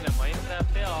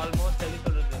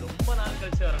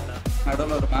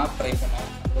 நடுவில் ஒரு மேப் ட்ரை பண்ணோம்.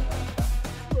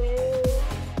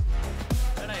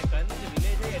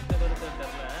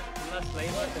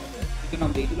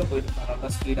 நம்ம இதில் போயிட்டு நல்லா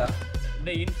ஸ்பீடாக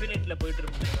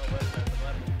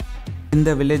இந்த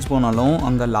வில்லேஜ் போனாலும்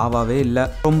அங்கே லாவாவே இல்லை.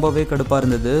 ரொம்பவே கடுப்பாக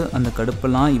இருந்தது. அந்த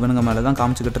கடுப்பெல்லாம் இவனுங்க மேலே தான்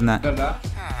காமிச்சிக்கிட்டு இருந்தேன்.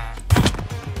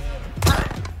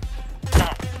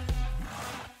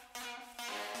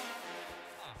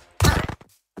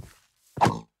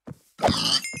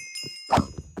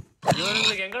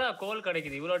 இவனுங்களுக்கு எங்கடா கோல்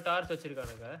கிடைக்குது? இவ்வளோ டார்ச்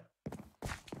வச்சிருக்கானுங்க.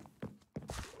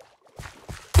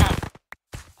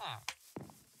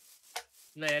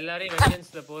 நான் எல்லாரையும்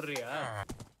வெஞ்சன்ஸ்ல போடுறியா?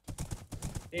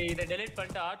 ஏய் இதை டெலீட்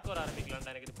பண்ணிட்டு ஹார்ட்கோர்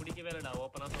ஆரம்பிக்கலாம்டா. எனக்கு இது பிடிக்கவே இல்லடா,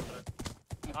 ஓப்பனா சொல்றேன்.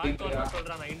 ஹார்ட்கோர்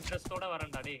சொல்றேன், நான் இன்ட்ரெஸ்டோட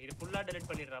வரேன்டா. டேய் இது ஃபுல்லா டெலீட்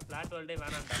பண்ணிடுறா. ஃபிளாட் வேர்ல்டே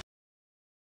வேணாம்டா.